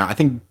Black Mirror out. I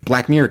think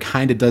Black Mirror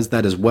kind of does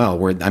that as well.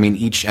 Where, I mean,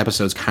 each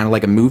episode's kind of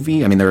like a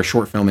movie. I mean, they're a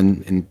short film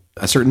in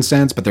a certain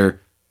sense, but they're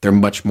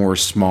much more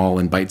small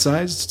and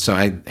bite-sized. So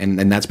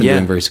and that's been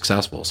doing very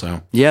successful.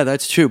 So yeah,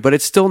 that's true. But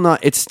it's still not.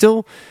 It's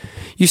still,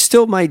 you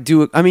still might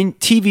do it. I mean,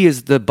 TV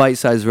is the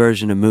bite-sized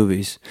version of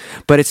movies,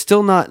 but it's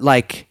still not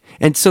like.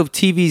 And so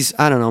TV's,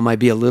 I don't know, might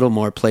be a little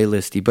more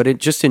playlisty. But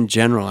just in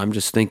general, I'm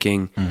just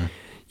thinking,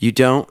 you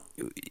don't.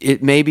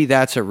 Maybe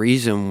that's a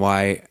reason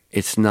why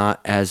it's not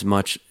as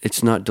much.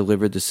 It's not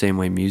delivered the same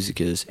way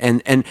music is.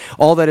 And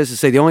all that is to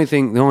say, the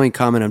only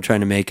comment I'm trying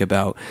to make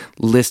about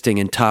listing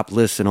and top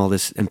lists and all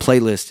this and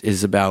playlist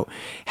is about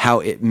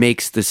how it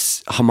makes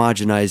this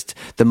homogenized,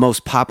 the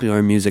most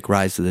popular music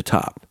rise to the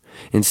top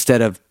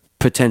instead of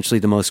potentially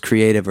the most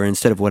creative, or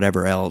instead of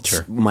whatever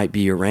else might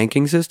be your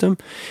ranking system.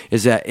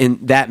 Is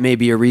that may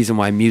be a reason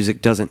why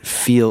music doesn't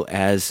feel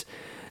as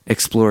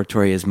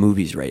exploratory as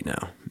movies right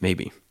now?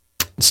 Maybe.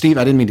 Steve,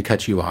 I didn't mean to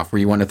cut you off. Were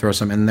you wanting to throw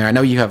something in there? I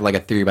know you have like a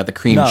theory about the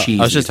cream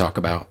cheese you talk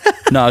about.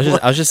 No,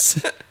 I was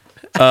just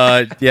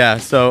yeah.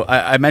 So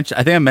I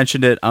think I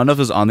mentioned it. I don't know if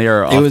it was on the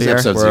air or off the air.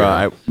 Episode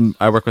where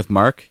I work with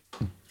Mark.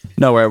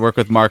 No, where I work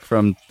with Mark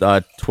from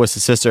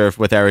Twisted Sister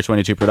with Area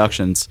 22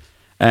 Productions.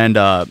 And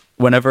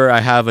whenever I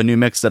have a new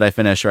mix that I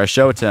finish or I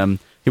show it to him,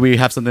 we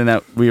have something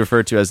that we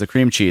refer to as the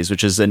cream cheese,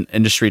 which is an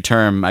industry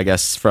term, I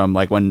guess, from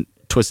like when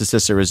Twisted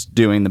Sister was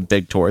doing the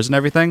big tours and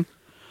everything,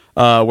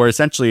 where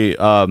essentially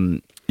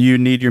you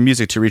need your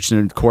music to reach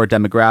a core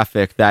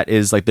demographic that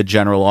is like the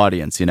general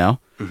audience, you know?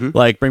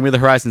 Like Bring Me the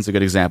Horizon's a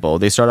good example.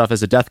 They started off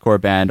as a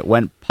deathcore band,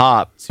 went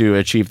pop to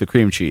achieve the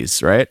cream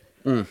cheese, right?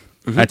 And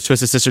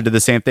Twisted Sister did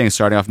the same thing,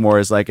 starting off more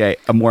as like a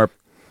more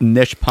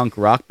niche punk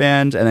rock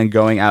band and then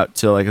going out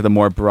to like the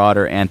more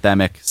broader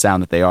anthemic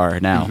sound that they are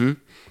now.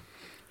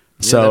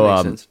 So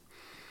that makes sense.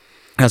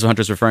 that's what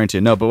Hunter's referring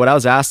to. No, but what I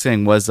was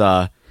asking was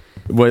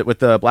with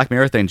the Black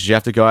Mirror thing, did you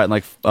have to go out and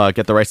like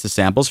get the rights to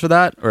samples for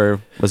that,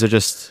 or was it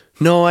just?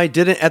 No, I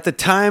didn't. At the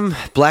time,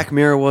 Black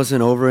Mirror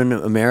wasn't over in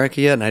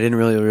America yet, and I didn't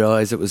really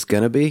realize it was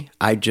gonna be.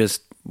 I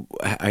just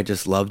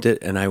loved it,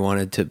 and I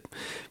wanted to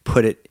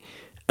put it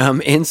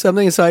in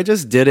something, so I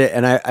just did it.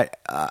 And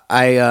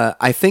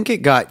I think it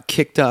got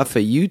kicked off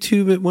of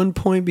YouTube at one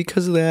point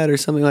because of that, or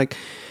something like.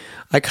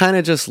 I kind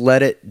of just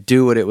let it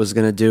do what it was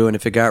going to do, and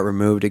if it got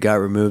removed, it got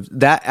removed.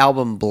 That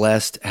album,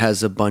 Blessed,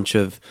 has a bunch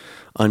of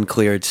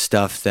uncleared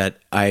stuff that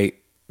I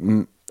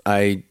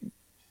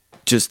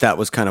just, that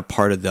was kind of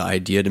part of the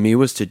idea to me,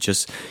 was to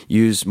just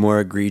use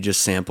more egregious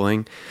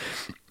sampling.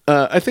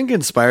 I think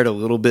inspired a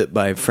little bit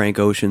by Frank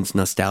Ocean's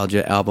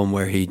Nostalgia album,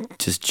 where he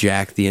just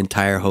jacked the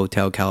entire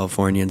Hotel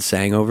California and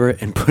sang over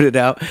it and put it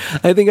out.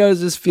 I think I was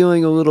just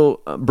feeling a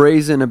little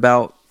brazen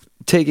about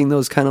taking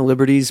those kind of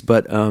liberties,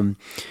 but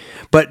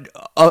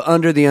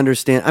under the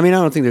understand, I mean,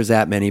 I don't think there's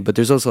that many, but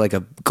there's also like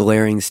a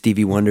glaring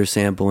Stevie Wonder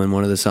sample in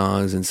one of the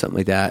songs and something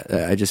like that.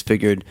 I just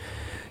figured,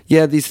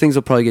 yeah, these things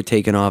will probably get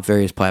taken off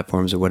various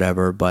platforms or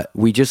whatever, but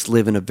we just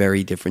live in a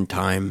very different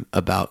time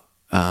about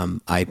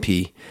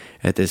IP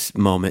at this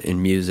moment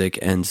in music,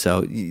 and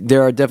so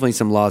there are definitely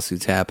some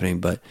lawsuits happening,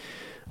 but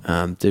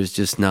there's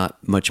just not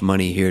much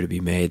money here to be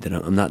made. That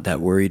I'm not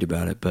that worried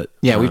about it. But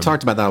yeah, we've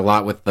talked about that a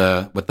lot with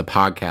the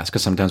podcast,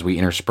 because sometimes we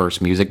intersperse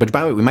music. But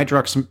by the way, we might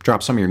drop some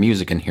of your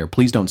music in here.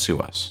 Please don't sue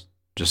us.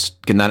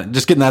 Just getting that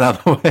out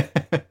of the way.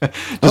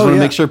 Just want to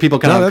make sure people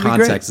kind of have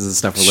context of the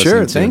stuff we're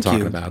listening to and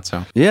talking about.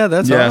 So yeah,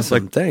 that's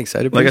awesome. Like, thanks.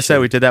 Like I said,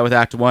 we did that with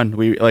Act One.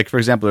 We, like, for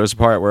example, there was a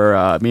part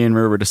where me and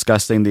Rue were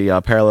discussing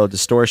the parallel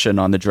distortion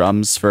on the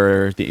drums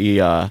for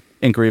the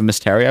Inquiry of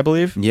Mystery, I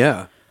believe.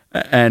 Yeah.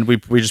 And we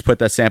just put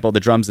that sample of the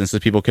drums in so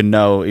people can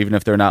know, even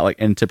if they're not like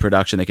into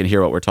production, they can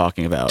hear what we're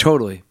talking about.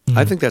 Totally. Mm-hmm.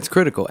 I think that's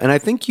critical. And I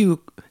think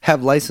you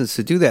have license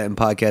to do that in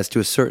podcasts to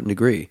a certain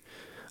degree.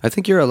 I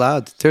think you're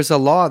allowed. There's a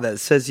law that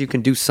says you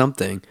can do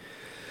something.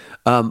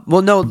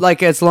 Well, no,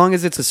 like as long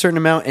as it's a certain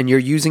amount and you're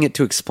using it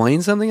to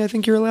explain something, I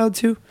think you're allowed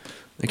to.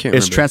 I can't remember.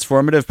 It's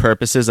transformative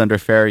purposes under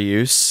fair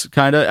use,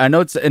 kind of. I know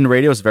it's in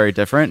radio, it's very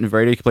different. In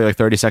radio, you can play like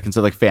 30 seconds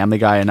of like Family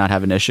Guy and not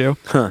have an issue.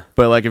 Huh.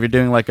 But like if you're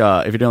doing like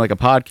a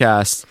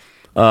podcast,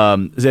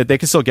 they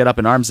can still get up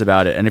in arms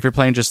about it. And if you're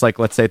playing just like,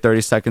 let's say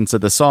 30 seconds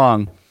of the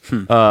song,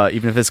 even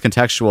if it's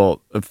contextual,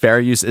 fair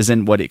use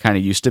isn't what it kind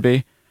of used to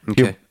be.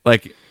 Okay.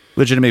 Like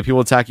legitimately, people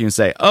attack you and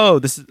say, "Oh,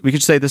 we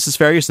could say this is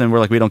fair use," and we're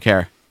like, we don't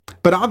care.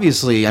 But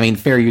obviously, I mean,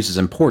 fair use is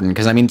important,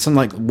 because I mean, something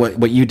like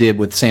what you did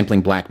with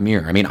sampling Black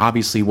Mirror. I mean,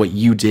 obviously, what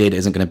you did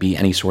isn't going to be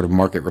any sort of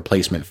market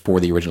replacement for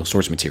the original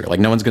source material.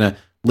 Like, no one's going to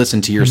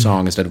listen to your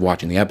song instead of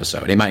watching the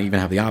episode. It might even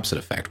have the opposite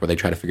effect, where they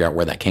try to figure out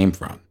where that came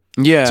from.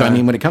 Yeah. So I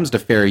mean, when it comes to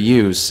fair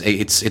use,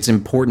 it's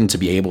important to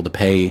be able to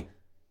pay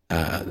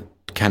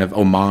kind of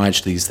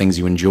homage to these things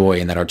you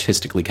enjoy and that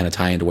artistically kind of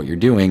tie into what you're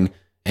doing,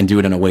 and do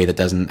it in a way that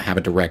doesn't have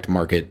a direct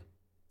market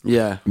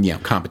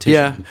competition.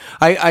 Yeah.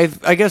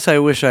 I guess I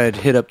wish I had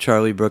hit up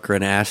Charlie Brooker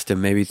and asked him,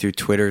 maybe through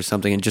Twitter or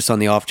something, and just on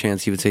the off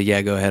chance he would say,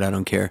 yeah, go ahead, I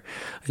don't care.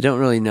 I don't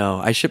really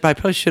know. I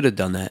probably should have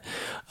done that.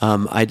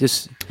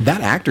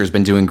 That actor's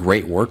been doing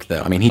great work,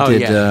 though. I mean, he did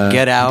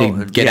Get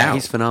Out. Get Out.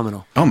 He's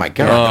phenomenal. Oh my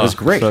God, that was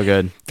great. So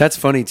good. That's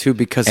funny too,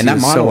 because he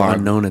was so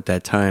unknown at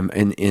that time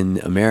in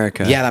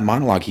America. Yeah, that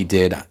monologue he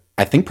did,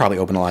 I think probably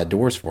opened a lot of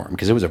doors for him,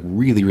 because it was a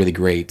really, really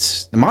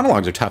great. The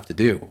monologues are tough to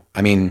do.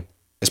 I mean,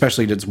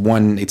 especially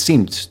it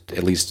seemed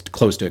at least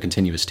close to a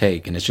continuous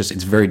take, and it's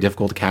very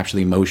difficult to capture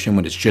the emotion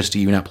when it's just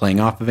you, not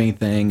playing off of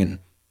anything, and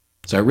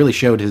so it really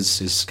showed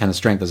his kind of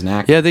strength as an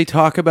actor. Yeah, they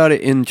talk about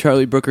it in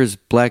Charlie Brooker's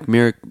Black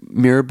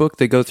Mirror book.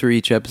 They go through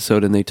each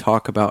episode and they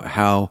talk about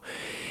how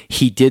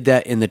he did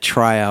that in the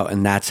tryout,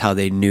 and that's how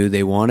they knew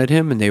they wanted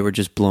him, and they were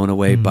just blown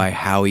away by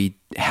how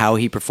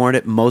he performed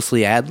it,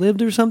 mostly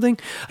ad-libbed or something.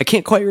 I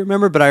can't quite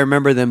remember, but I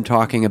remember them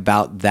talking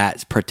about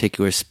that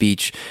particular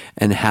speech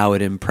and how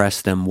it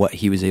impressed them, what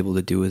he was able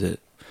to do with it.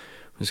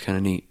 It was kind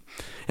of neat.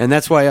 And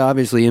that's why it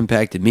obviously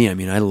impacted me. I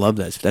mean, I love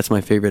that. That's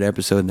my favorite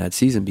episode in that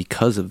season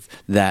because of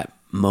that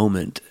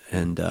moment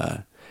and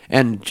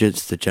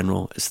just the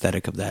general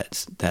aesthetic of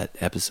that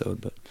episode.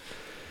 But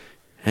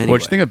anyway.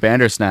 What'd you think of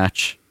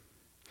Bandersnatch?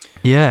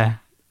 Yeah.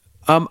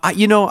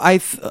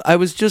 I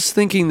was just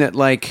thinking that,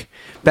 like,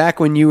 back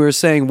when you were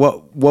saying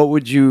what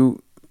would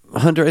you,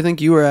 Hunter, I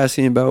think you were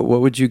asking about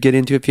what would you get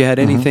into if you had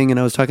anything, and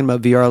I was talking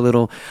about VR a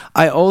little.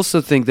 I also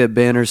think that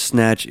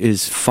Bandersnatch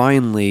is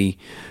finally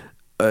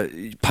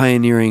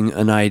pioneering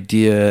an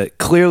idea.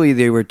 Clearly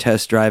they were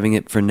test driving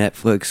it for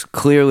Netflix.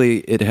 Clearly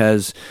it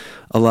has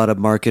a lot of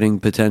marketing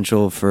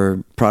potential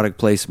for product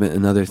placement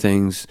and other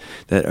things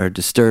that are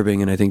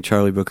disturbing, and I think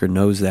Charlie Brooker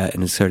knows that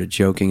and has started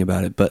joking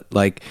about it. But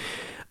like,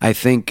 I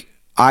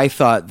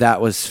thought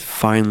that was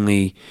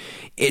finally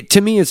it.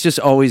 To me, it's just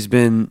always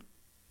been,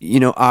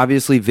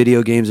 obviously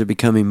video games are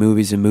becoming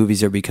movies and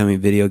movies are becoming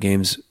video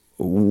games.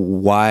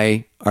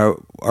 Why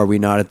are we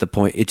not at the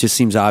point? It just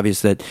seems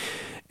obvious that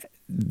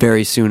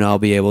very soon I'll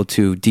be able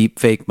to deep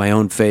fake my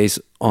own face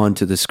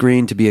onto the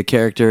screen to be a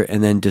character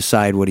and then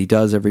decide what he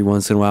does every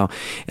once in a while.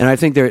 And I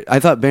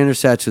thought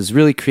Bandersnatch was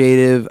really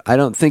creative. I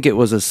don't think it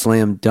was a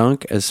slam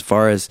dunk as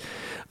far as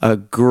a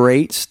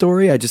great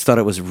story. I just thought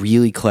it was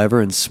really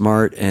clever and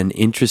smart and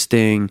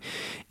interesting.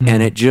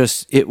 And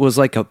it was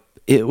like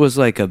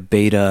a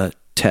beta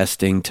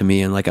testing to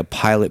me and like a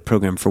pilot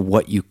program for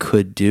what you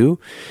could do.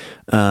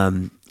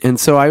 And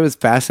so I was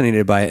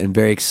fascinated by it and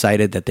very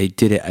excited that they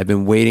did it. I've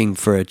been waiting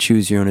for a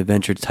choose your own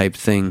adventure type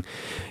thing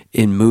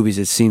in movies.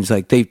 It seems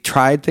like they've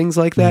tried things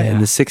like that in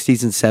the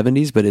 60s and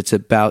 70s, but it's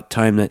about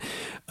time that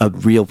a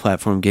real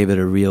platform gave it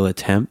a real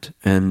attempt.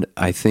 And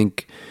I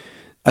think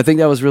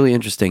that was really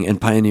interesting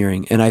and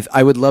pioneering. And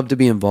I would love to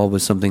be involved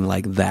with something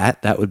like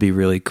that. That would be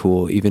really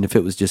cool, even if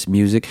it was just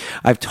music.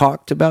 I've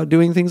talked about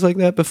doing things like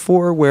that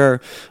before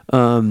where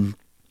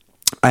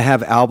I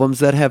have albums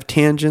that have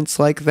tangents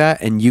like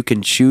that, and you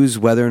can choose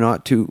whether or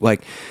not to,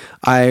 like,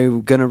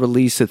 I'm going to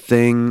release a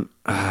thing.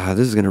 This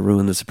is going to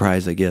ruin the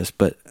surprise, I guess,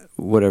 but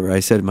whatever.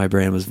 I said my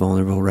brand was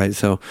vulnerable, right?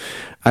 So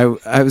I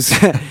was,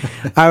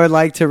 I would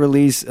like to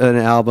release an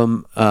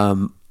album,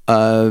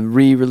 a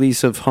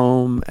re-release of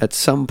Home at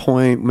some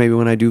point, maybe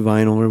when I do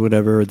vinyl or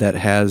whatever, that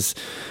has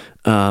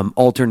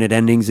alternate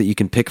endings that you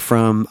can pick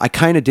from. I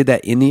kind of did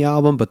that in the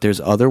album, but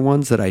there's other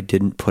ones that I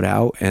didn't put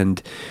out.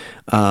 And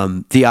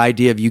the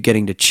idea of you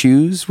getting to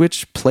choose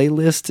which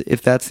playlist,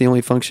 if that's the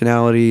only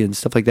functionality and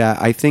stuff like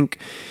that, I think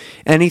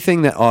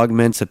anything that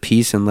augments a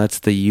piece and lets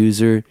the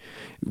user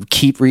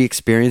keep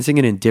re-experiencing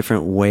it in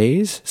different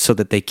ways so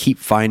that they keep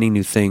finding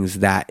new things,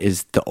 that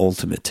is the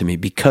ultimate to me.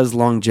 Because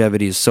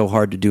longevity is so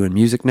hard to do in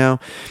music now,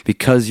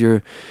 because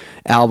your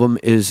album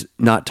is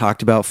not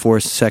talked about 4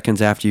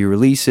 seconds after you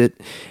release it,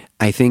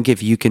 I think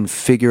if you can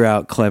figure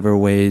out clever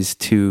ways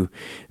to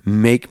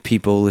make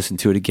people listen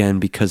to it again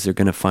because they're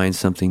going to find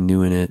something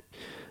new in it,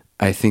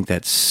 I think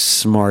that's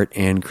smart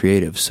and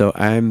creative. So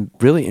I'm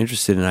really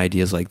interested in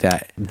ideas like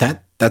that.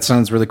 That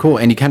sounds really cool.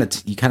 And you kind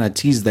of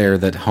teased there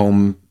that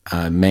Home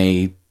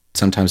may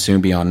sometime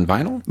soon be on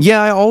vinyl.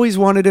 Yeah, I always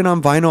wanted it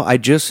on vinyl. I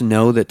just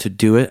know that to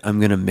do it, I'm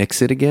going to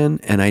mix it again,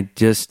 and I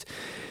just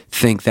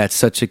think that's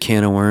such a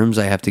can of worms.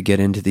 I have to get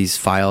into these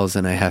files,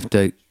 and I have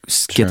to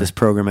get this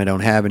program I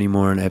don't have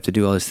anymore, and I have to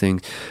do all these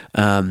things.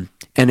 And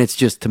it's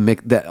just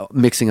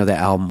mixing of the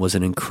album was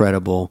an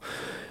incredible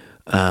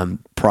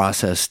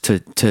process.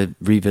 To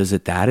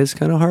revisit that is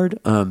kind of hard.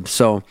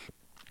 So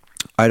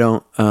I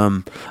don't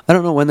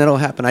know when that'll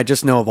happen. I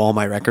just know of all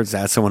my records,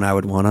 that's the one I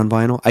would want on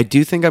vinyl. I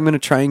do think I'm going to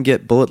try and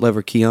get Bullet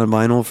Lever Key on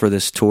vinyl for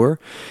this tour,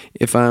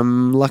 if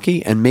I'm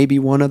lucky, and maybe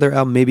one other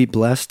album, maybe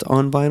Blessed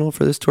on vinyl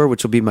for this tour,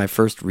 which will be my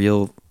first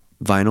real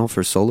vinyl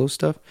for solo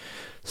stuff.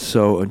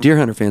 So Deer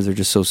Hunter fans are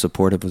just so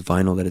supportive with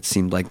vinyl that it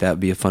seemed like that would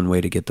be a fun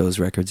way to get those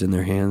records in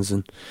their hands.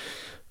 And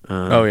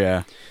oh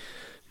yeah.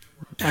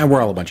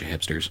 We're all a bunch of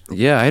hipsters.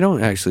 Yeah, I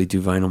don't actually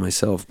do vinyl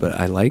myself, but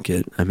I like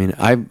it. I mean,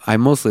 I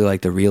mostly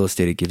like the real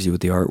estate it gives you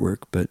with the artwork,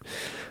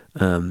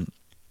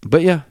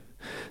 but yeah,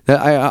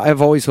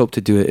 I've always hoped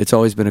to do it. It's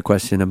always been a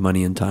question of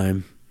money and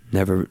time.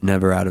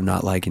 Never out of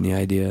not liking the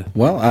idea.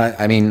 Well,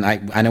 I mean,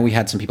 I know we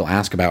had some people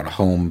ask about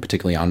Home,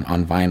 particularly on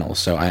vinyl.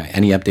 So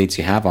any updates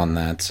you have on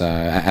that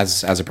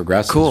as it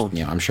progresses? Cool.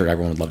 You know, I'm sure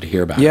everyone would love to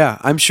hear about. Yeah,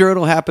 I'm sure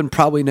it'll happen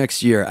probably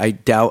next year. I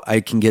doubt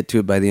I can get to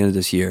it by the end of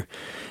this year.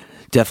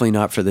 Definitely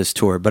not for this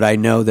tour, but I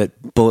know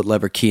that Bullet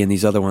Lever Key and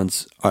these other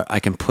ones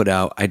I can put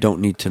out. I don't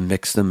need to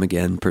mix them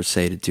again per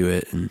se to do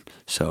it, and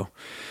so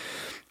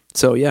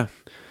yeah,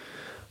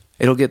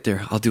 it'll get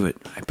there. I'll do it.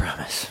 I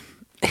promise.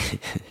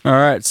 All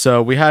right,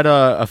 so we had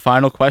a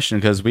final question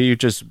because we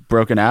just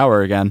broke an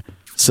hour again.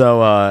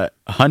 So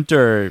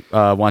Hunter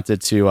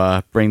wanted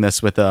to bring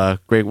this with a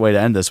great way to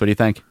end this. What do you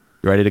think?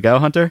 You ready to go,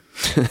 Hunter?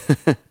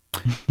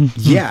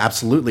 Yeah,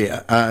 absolutely.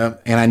 And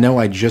I know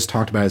I just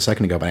talked about it a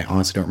second ago, but I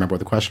honestly don't remember what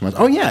the question was.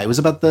 Oh, yeah, it was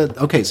about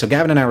okay, so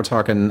Gavin and I were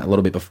talking a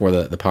little bit before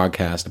the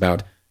podcast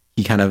about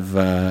he kind of,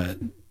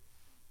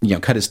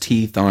 cut his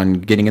teeth on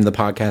getting into the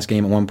podcast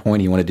game at one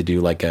point. He wanted to do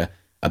like a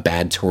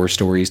bad tour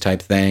stories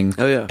type thing.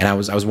 Oh, yeah. And I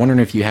was wondering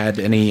if you had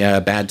any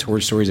bad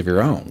tour stories of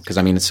your own, because,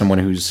 I mean, it's someone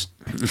who's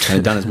kind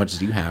of done as much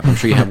as you have. I'm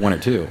sure you have one or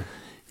two.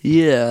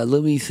 Yeah,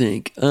 let me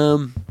think.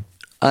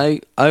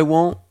 I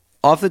won't.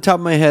 Off the top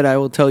of my head, I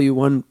will tell you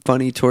one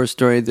funny tour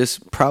story. This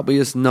probably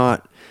is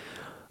not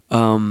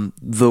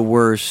the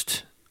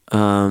worst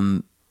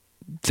thing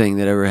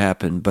that ever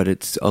happened, but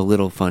it's a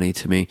little funny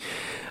to me.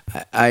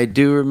 I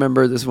do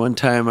remember this one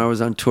time I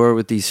was on tour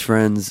with these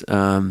friends,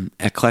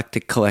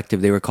 Eclectic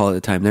Collective, they were called at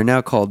the time. They're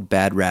now called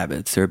Bad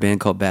Rabbits. They're a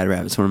band called Bad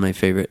Rabbits, one of my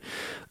favorite.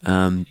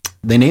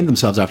 They named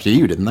themselves after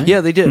you, didn't they?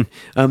 Yeah, they did.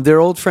 They're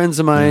old friends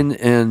of mine,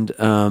 and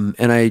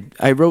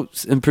I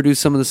wrote and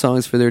produced some of the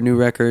songs for their new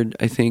record.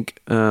 I think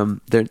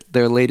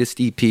their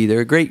latest EP. They're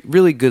a great,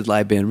 really good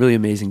live band, really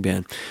amazing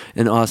band,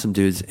 and awesome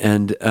dudes.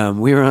 And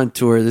we were on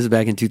tour. This is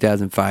back in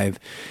 2005,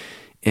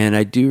 and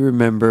I do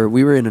remember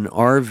we were in an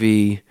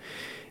RV,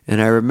 And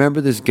I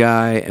remember this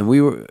guy, and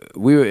we were.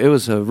 It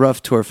was a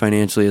rough tour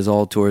financially, as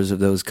all tours of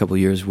those couple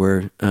of years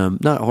were.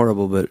 Not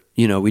horrible, but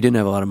we didn't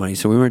have a lot of money,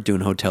 so we weren't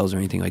doing hotels or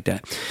anything like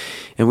that.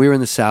 And we were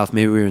in the South.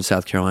 Maybe we were in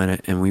South Carolina,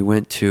 and we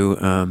went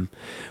to.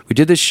 We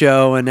did the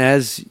show, and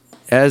as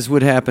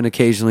would happen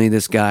occasionally,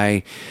 this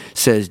guy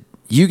says,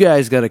 "You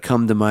guys got to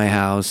come to my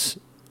house.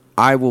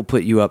 I will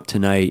put you up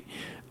tonight.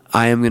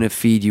 I am going to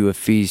feed you a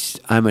feast.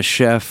 I'm a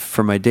chef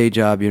for my day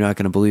job. You're not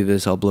going to believe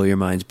this. I'll blow your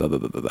minds, blah, blah,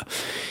 blah, blah, blah."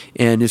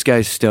 And this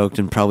guy's stoked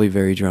and probably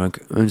very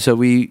drunk. And so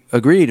we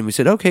agreed, and we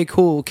said, okay,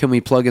 cool. Can we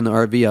plug in the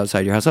RV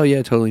outside your house? Oh,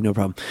 yeah, totally, no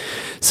problem.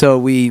 So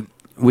we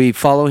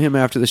follow him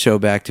after the show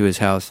back to his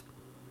house.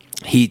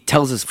 He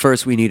tells us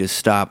first we need to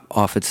stop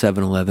off at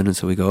 7-Eleven, and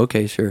so we go,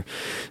 okay, sure.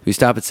 We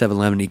stop at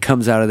 7-Eleven. He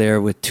comes out of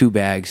there with 2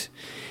 bags,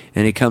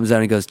 and he comes out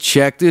and he goes,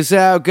 "Check this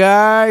out,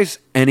 guys."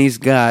 And he's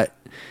got,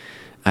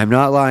 I'm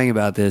not lying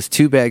about this,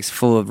 2 bags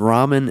full of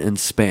ramen and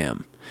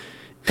Spam.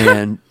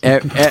 And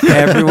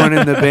everyone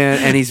in the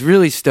band, and he's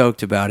really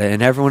stoked about it,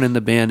 and everyone in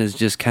the band is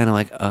just kind of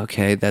like,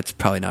 okay, that's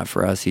probably not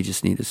for us. He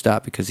just needs to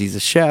stop because he's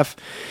a chef,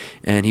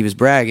 and he was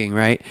bragging,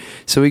 right?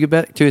 So we get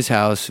back to his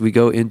house. We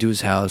go into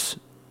his house,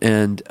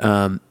 and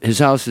his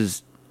house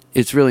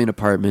it's really an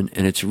apartment,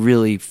 and it's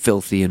really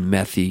filthy and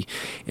methy,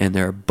 and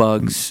there are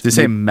bugs. Did you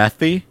say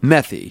methy?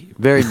 Methy.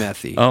 Very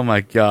methy. Oh,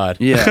 my God.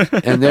 Yeah,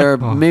 and there are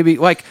maybe,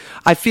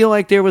 I feel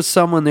like there was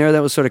someone there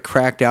that was sort of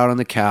cracked out on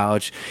the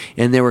couch,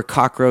 and there were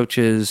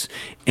cockroaches,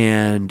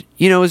 and,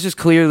 it was just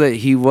clear that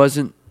he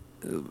wasn't,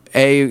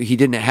 he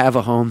didn't have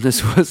a home.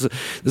 This was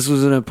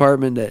an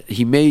apartment that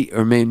he may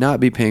or may not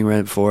be paying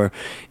rent for,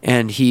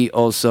 and he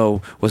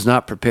also was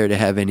not prepared to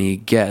have any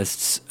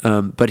guests.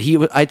 But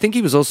I think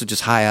he was also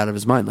just high out of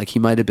his mind. Like he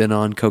might have been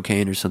on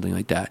cocaine or something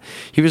like that.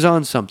 He was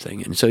on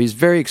something, and so he's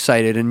very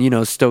excited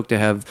and stoked to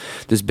have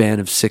this band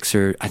of 6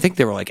 or I think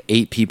there were like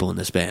 8 people in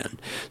this band.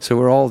 So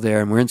we're all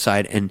there and we're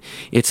inside, and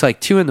it's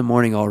like 2 a.m.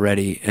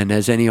 already. And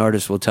as any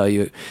artist will tell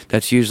you,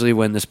 that's usually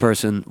when this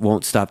person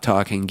won't stop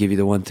talking and give you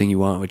the one thing you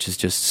want, which is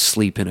just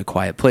sleep in a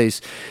quiet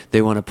place.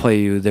 They want to play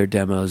you their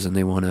demos, and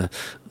they want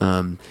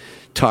to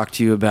talk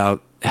to you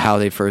about how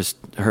they first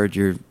heard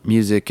your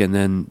music, and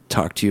then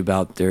talk to you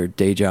about their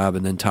day job,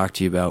 and then talk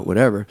to you about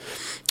whatever,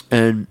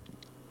 and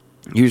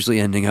usually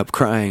ending up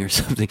crying or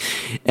something.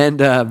 And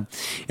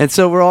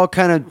so we're all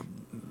kind of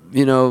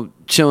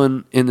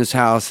chilling in this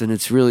house, and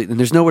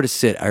there's nowhere to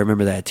sit. I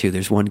remember that too.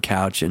 There's one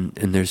couch, and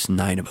there's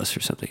 9 of us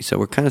or something. So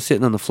we're kind of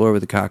sitting on the floor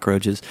with the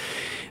cockroaches,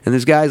 and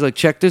this guy's like,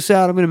 "Check this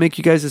out, I'm going to make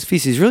you guys this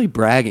feast." He's really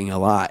bragging a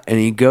lot, and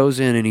he goes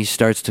in and he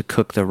starts to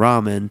cook the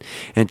ramen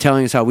and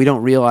telling us how we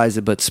don't realize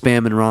it, but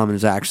Spam and ramen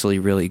is actually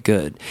really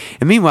good.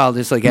 And meanwhile,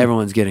 just like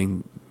everyone's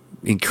getting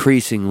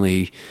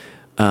increasingly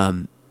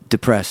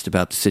depressed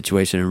about the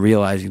situation and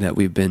realizing that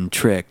we've been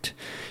tricked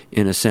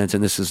in a sense,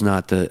 and this is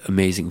not the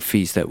amazing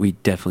feast that we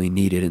definitely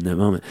needed in that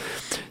moment.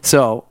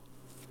 So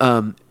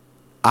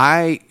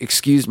I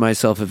excused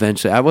myself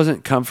eventually. I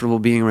wasn't comfortable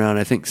being around,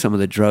 I think, some of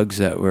the drugs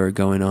that were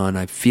going on.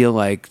 I feel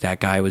like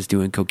that guy was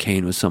doing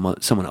cocaine with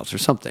someone else or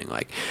something.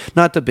 Like,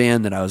 not the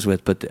band that I was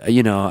with, but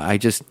I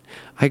just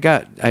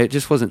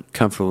wasn't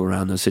comfortable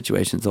around those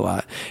situations a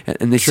lot.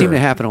 And they seem to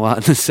happen a lot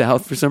in the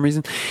South for some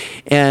reason.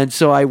 And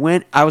so I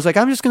was like,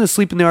 I'm just going to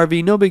sleep in the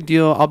RV. No big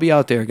deal. I'll be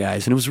out there,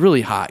 guys. And it was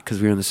really hot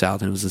because we were in the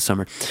South and it was the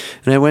summer.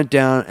 And I went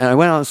out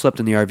and slept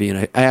in the RV,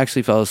 and I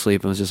actually fell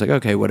asleep and was just like,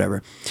 okay, whatever.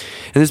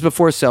 And this is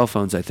before cell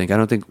phones, I think. I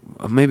don't think,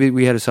 maybe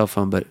we had a cell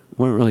phone, but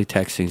weren't really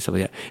texting and stuff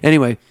like that.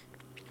 Anyway,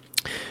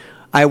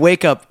 I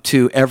wake up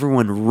to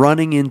everyone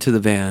running into the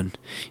van.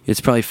 It's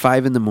probably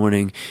 5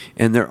 a.m,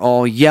 and they're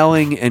all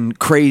yelling and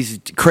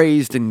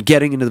crazed and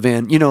getting into the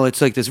van.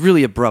 It's like this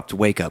really abrupt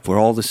wake up where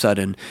all of a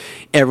sudden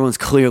everyone's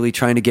clearly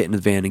trying to get in the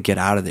van and get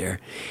out of there.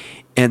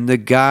 And the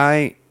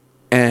guy,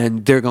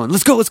 and they're going,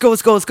 let's go,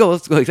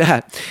 like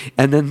that.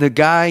 And then the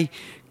guy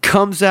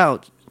comes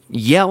out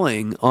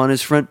yelling on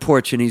his front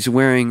porch, and he's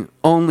wearing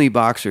only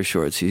boxer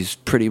shorts. He's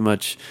pretty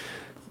much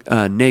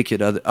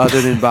naked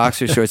other than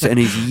boxer shorts, and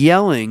he's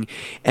yelling,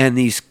 and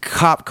these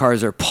cop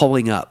cars are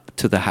pulling up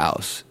to the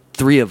house,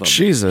 3 of them.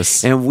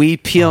 Jesus. And we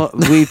peel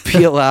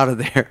out of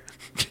there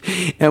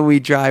and we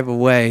drive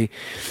away,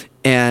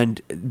 and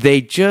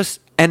they just,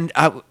 and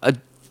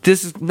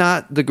this is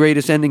not the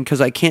greatest ending because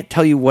I can't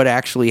tell you what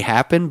actually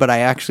happened, but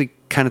I actually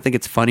kind of think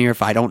it's funnier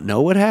if I don't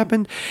know what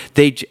happened.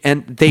 They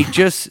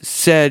just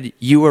said,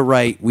 "You were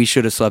right. We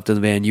should have slept in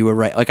the van. You were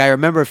right." Like, I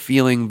remember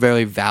feeling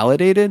very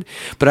validated,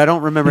 but I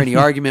don't remember any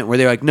argument where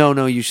they're like,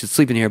 no, you should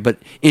sleep in here. But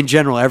in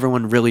general,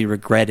 everyone really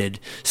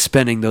regretted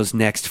spending those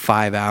next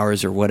 5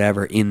 hours or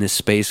whatever in this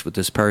space with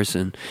this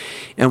person.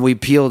 And we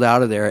peeled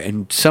out of there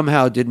and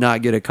somehow did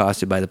not get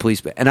accosted by the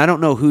police. And I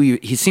don't know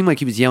he seemed like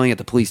he was yelling at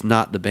the police,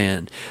 not the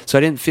band. So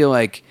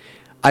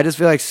I just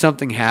feel like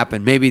something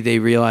happened. Maybe they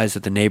realized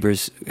that the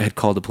neighbors had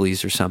called the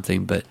police or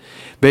something. But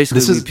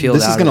basically, we peeled out.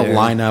 This is going to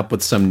line up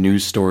with some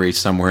news story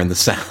somewhere in the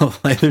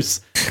South. Like there's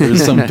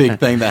some big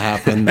thing that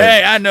happened.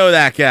 Hey, I know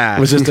that guy.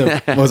 Was just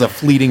was a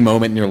fleeting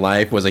moment in your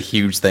life. Was a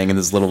huge thing in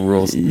this little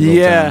rural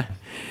yeah. town.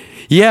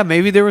 Yeah,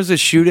 maybe there was a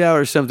shootout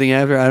or something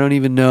after. I don't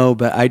even know,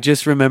 but I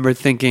just remember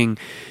thinking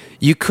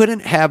you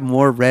couldn't have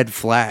more red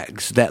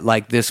flags that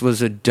like this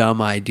was a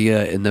dumb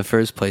idea in the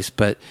first place.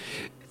 But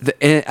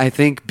I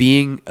think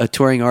being a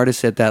touring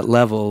artist at that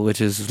level,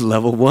 which is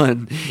level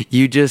 1,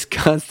 you just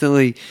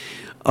constantly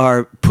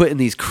are put in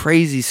these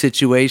crazy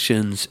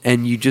situations,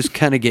 and you just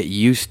kind of get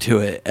used to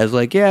it as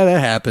like, yeah, that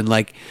happened.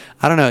 Like,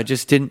 I don't know, it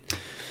just didn't.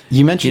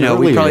 You mentioned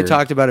earlier, we probably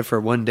talked about it for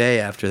one day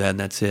after that, and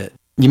that's it.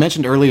 You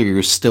mentioned earlier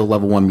you're still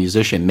level 1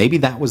 musician. Maybe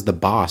that was the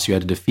boss you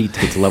had to defeat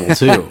to get to level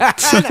 2.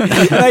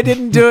 I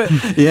didn't do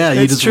it. Yeah,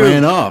 you just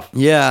ran off.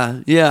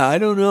 Yeah. I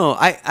don't know.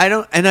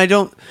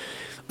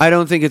 I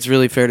don't think it's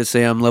really fair to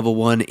say I'm level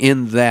 1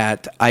 in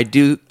that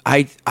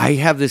I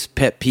have this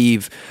pet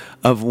peeve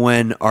of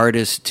when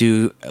artists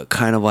do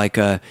kind of like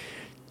a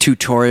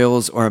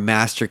tutorials or a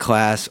master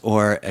class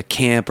or a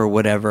camp or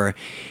whatever,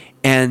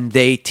 and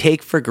they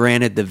take for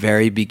granted the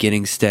very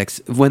beginning steps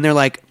when they're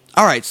like,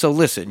 all right, so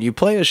listen, you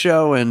play a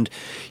show and,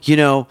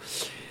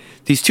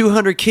 these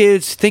 200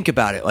 kids, think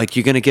about it. Like,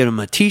 you're going to give them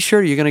a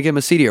T-shirt, or you're going to give them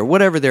a CD, or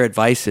whatever their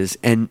advice is.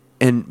 And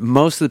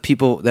most of the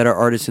people that are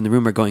artists in the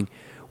room are going,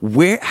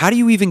 how do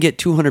you even get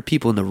 200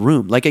 people in the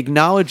room? Like,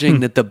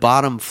 acknowledging that the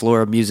bottom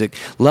floor of music,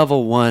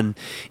 level 1,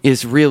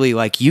 is really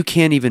like, you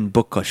can't even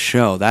book a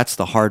show. That's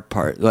the hard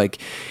part. Like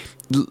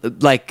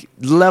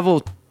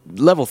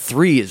level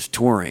 3 is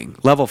touring.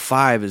 Level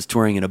 5 is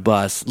touring in a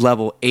bus.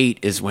 Level 8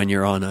 is when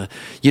you're on a,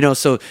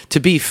 so to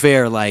be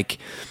fair, like,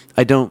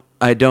 I don't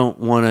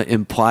want to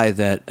imply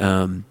that,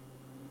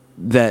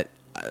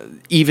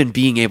 even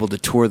being able to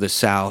tour the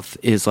South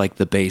is like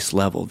the base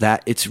level.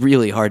 That it's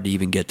really hard to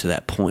even get to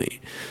that point.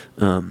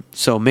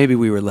 So maybe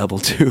we were level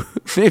 2.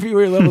 Maybe we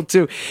were level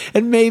 2,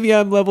 and maybe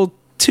I'm level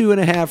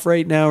 2.5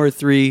 right now, or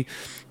 3.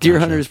 Deer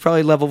Hunter is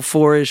probably level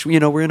 4ish.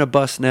 We're in a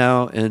bus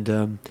now,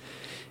 and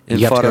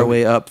fought our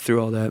way up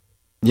through all that.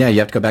 Yeah, you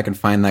have to go back and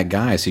find that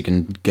guy so you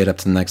can get up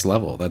to the next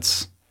level.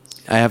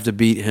 I have to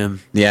beat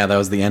him. Yeah, that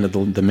was the end of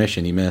the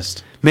mission you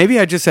missed. Maybe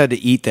I just had to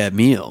eat that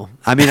meal.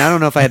 I mean, I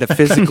don't know if I had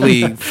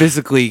to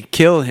physically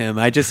kill him.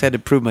 I just had to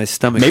prove my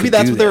stomach. Maybe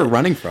that's what they were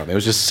running from. It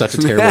was just such a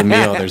terrible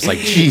meal. There's like,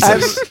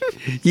 Jesus.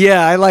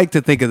 Yeah, I like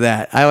to think of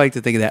that.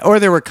 Or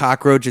there were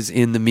cockroaches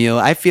in the meal.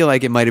 I feel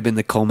like it might have been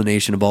the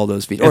culmination of all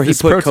those feet. Or he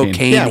put protein.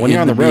 cocaine. Yeah, when you're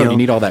on the road, meal. you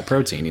need all that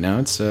protein.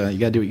 It's you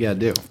gotta do what you gotta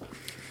do.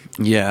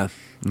 Yeah.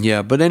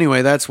 But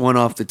anyway, that's one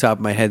off the top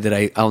of my head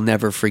that I'll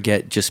never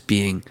forget. Just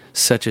being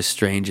such a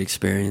strange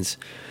experience.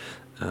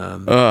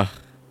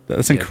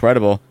 That's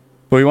incredible.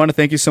 Well, we want to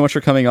thank you so much for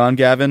coming on,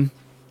 Gavin.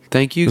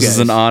 Thank you, guys. This is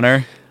an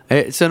honor.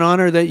 It's an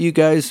honor that you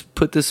guys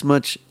put this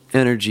much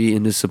energy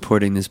into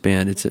supporting this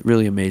band. It's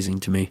really amazing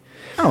to me.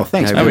 Oh,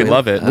 thanks. We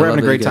love it. We're having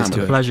a great time.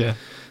 Pleasure.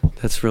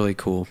 That's really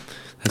cool.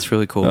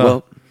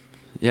 Well,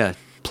 yeah.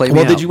 Play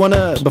me out. Did you want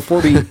to, before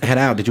we head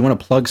out, did you want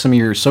to plug some of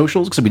your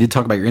socials? Because we did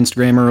talk about your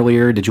Instagram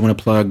earlier. Did you want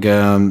to plug your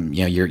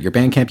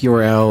Bandcamp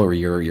URL or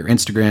your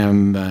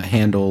Instagram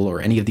handle or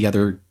any of the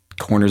other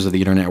corners of the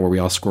internet where we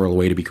all squirrel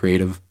away to be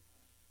creative?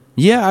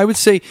 Yeah, I would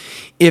say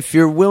if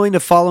you're willing to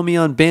follow me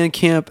on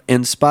Bandcamp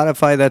and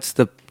Spotify, that's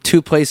the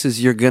 2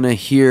 places you're going to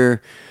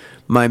hear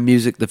my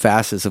music the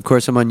fastest. Of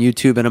course, I'm on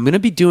YouTube, and I'm going to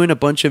be doing a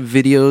bunch of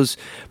videos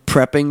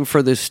prepping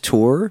for this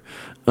tour.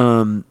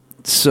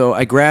 So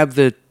I grabbed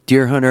the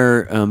Deer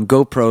Hunter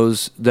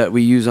GoPros that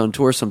we use on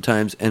tour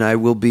sometimes, and I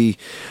will be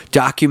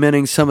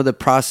documenting some of the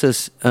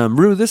process.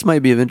 Rue, this might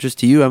be of interest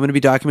to you. I'm going to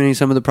be documenting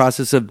some of the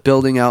process of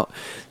building out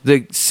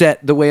the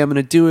set the way I'm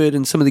going to do it,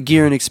 and some of the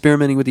gear, and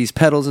experimenting with these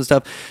pedals and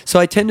stuff. So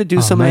I tend to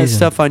do some of that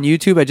stuff on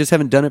YouTube. I just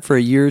haven't done it for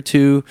a year or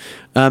 2.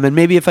 And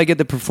maybe if I get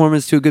the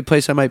performance to a good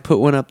place, I might put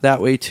one up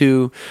that way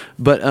too.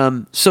 But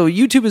so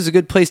YouTube is a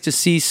good place to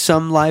see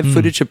some live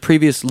footage of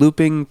previous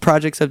looping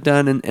projects I've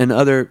done, and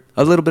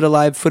a little bit of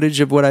live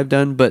footage of what I've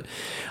done. But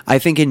I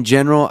think in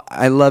general,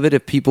 I love it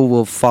if people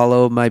will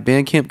follow my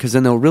Bandcamp, because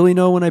then they'll really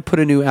know when I put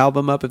a new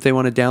album up if they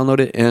want to download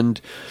it.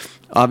 And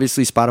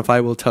obviously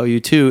Spotify will tell you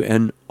too,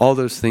 and all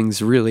those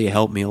things really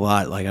help me a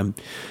lot. Like, I'm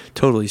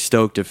totally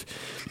stoked if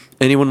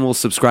anyone will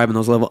subscribe in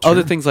those levels. Sure.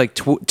 Other things like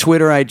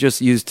Twitter, I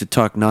just use to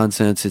talk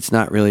nonsense. It's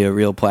not really a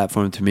real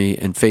platform to me,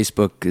 and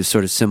Facebook is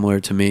sort of similar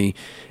to me.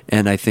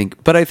 And I think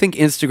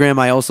Instagram,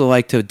 I also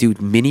like to do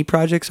mini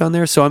projects on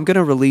there. So I'm going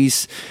to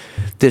release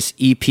this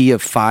EP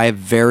of 5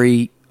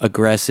 very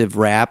aggressive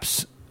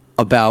raps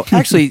about,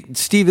 actually,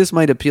 Steve, this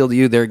might appeal to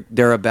you.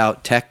 They're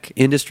about tech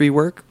industry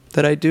work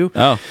that I do.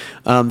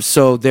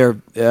 So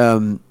they're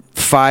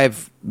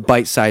 5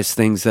 bite-sized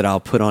things that I'll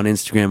put on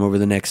Instagram over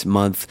the next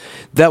month.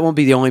 That won't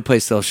be the only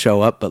place they'll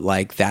show up, but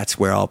like that's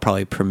where I'll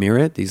probably premiere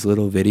it, these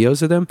little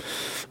videos of them.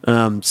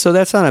 So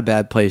that's not a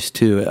bad place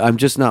too. I'm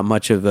just not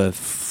much of a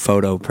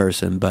photo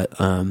person, but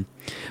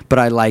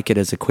I like it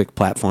as a quick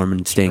platform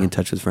and staying in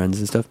touch with friends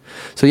and stuff.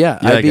 So yeah,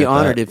 I'd be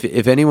honored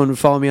if anyone would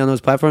follow me on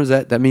those platforms.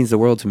 That means the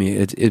world to me.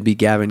 It'd be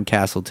Gavin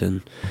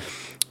Castleton.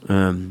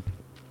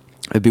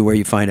 It'd be where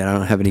you find it. I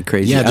don't have any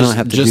crazy. Yeah, I don't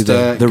have to do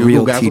the Google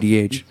real Gavel-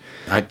 TDH.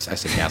 I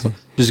say Castle.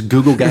 Just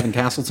Google Gavin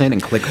Castleton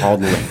and click all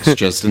the links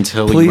just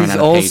until you Please run out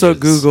of also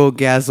pages. Google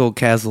Gazzle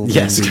Castle.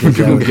 Yes,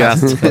 Google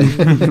Castleton.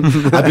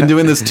 I've been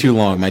doing this too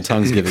long. My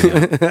tongue's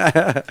giving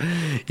out.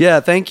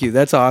 Yeah, thank you.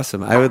 That's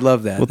awesome. I would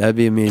love that. That'd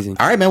be amazing.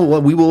 All right, man.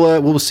 Well, we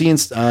will see you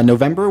in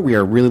November. We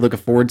are really looking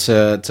forward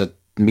to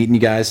meeting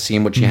you guys,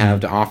 seeing what you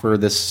have to offer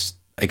this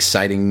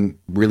exciting,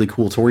 really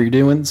cool tour you're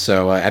doing.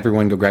 So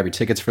everyone go grab your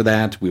tickets for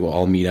that. We will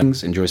all meet up,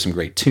 enjoy some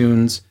great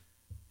tunes,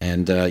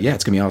 and yeah,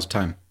 it's gonna be an awesome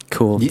time.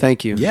 Cool.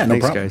 Thank you. Yeah, no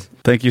Thanks, problem. guys.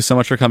 Thank you so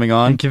much for coming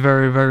on. Thank you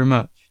very, very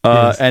much.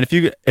 Yes. And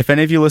if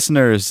any of you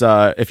listeners,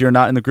 if you're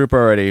not in the group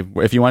already,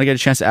 if you want to get a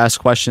chance to ask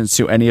questions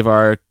to any of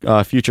our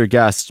future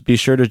guests, be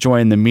sure to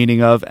join the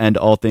Meaning of and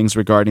All Things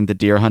Regarding the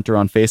Deer Hunter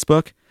on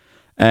Facebook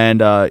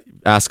and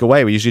ask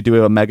away. We usually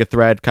do a mega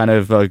thread kind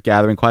of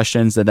gathering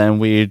questions, and then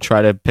we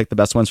try to pick the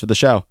best ones for the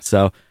show.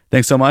 So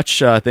thanks so much.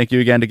 Thank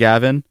you again to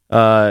Gavin.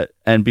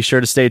 And be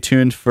sure to stay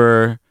tuned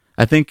for,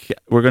 I think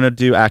we're going to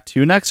do Act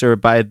 2 next, or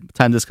by the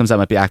time this comes out, it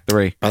might be Act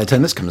 3. By the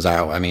time this comes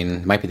out, I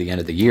mean, it might be the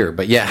end of the year,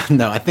 but yeah,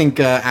 no, I think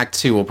Act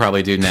 2 we'll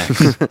probably do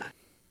next.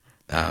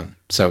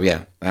 So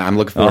yeah, I'm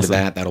looking forward to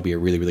that. That'll be a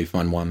really, really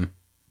fun one.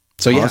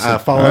 So yeah,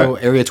 follow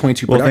Area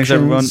 22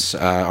 Productions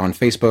on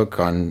Facebook,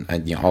 on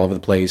all over the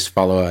place.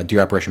 Follow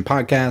Deer Operation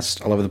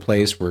Podcast all over the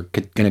place. We're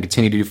going to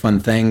continue to do fun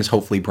things,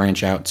 hopefully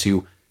branch out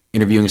to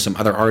interviewing some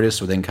other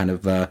artists within kind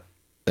of the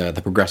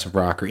progressive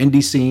rock or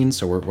indie scene.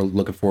 So we're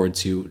looking forward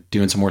to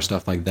doing some more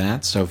stuff like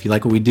that. So if you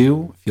like what we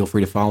do, feel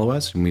free to follow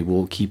us, and we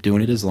will keep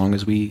doing it as long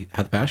as we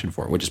have the passion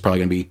for it, which is probably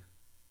going to be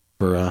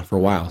for a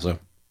while. So.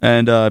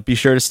 And be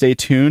sure to stay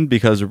tuned,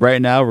 because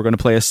right now we're going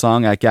to play a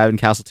song at Gavin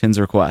Castleton's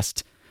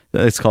request.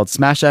 It's called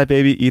Smash That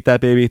Baby, Eat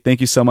That Baby. Thank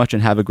you so much,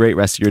 and have a great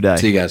rest of your day.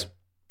 See you guys.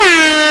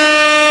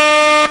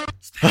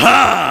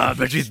 Ha!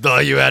 Bet you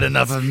thought you had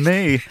enough of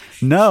me.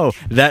 No,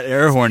 that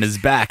air horn is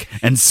back,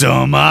 and so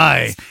am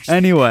I.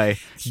 Anyway,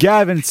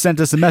 Gavin sent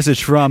us a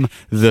message from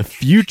the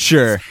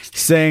future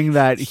saying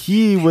that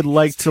he would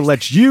like to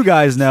let you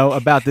guys know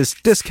about this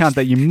discount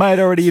that you might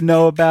already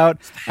know about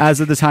as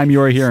of the time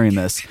you are hearing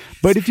this.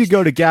 But if you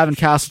go to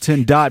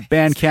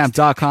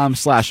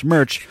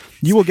gavincastleton.bandcamp.com/merch,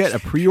 you will get a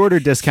pre-order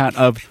discount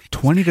of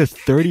 20 to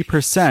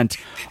 30%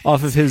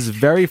 off of his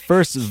very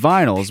first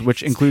vinyls,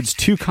 which includes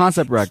 2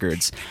 concept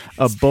records,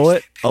 a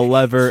bullet, a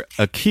lever,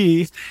 a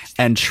key,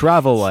 and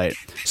travel light.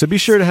 So be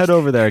sure to head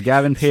over there.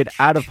 Gavin paid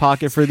out of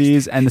pocket for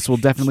these, and this will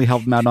definitely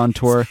help him out on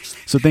tour.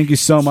 So thank you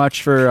so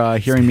much for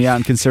hearing me out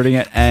and considering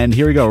it. And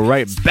here we go,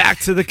 right back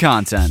to the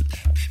content.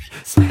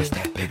 Smash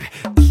that baby.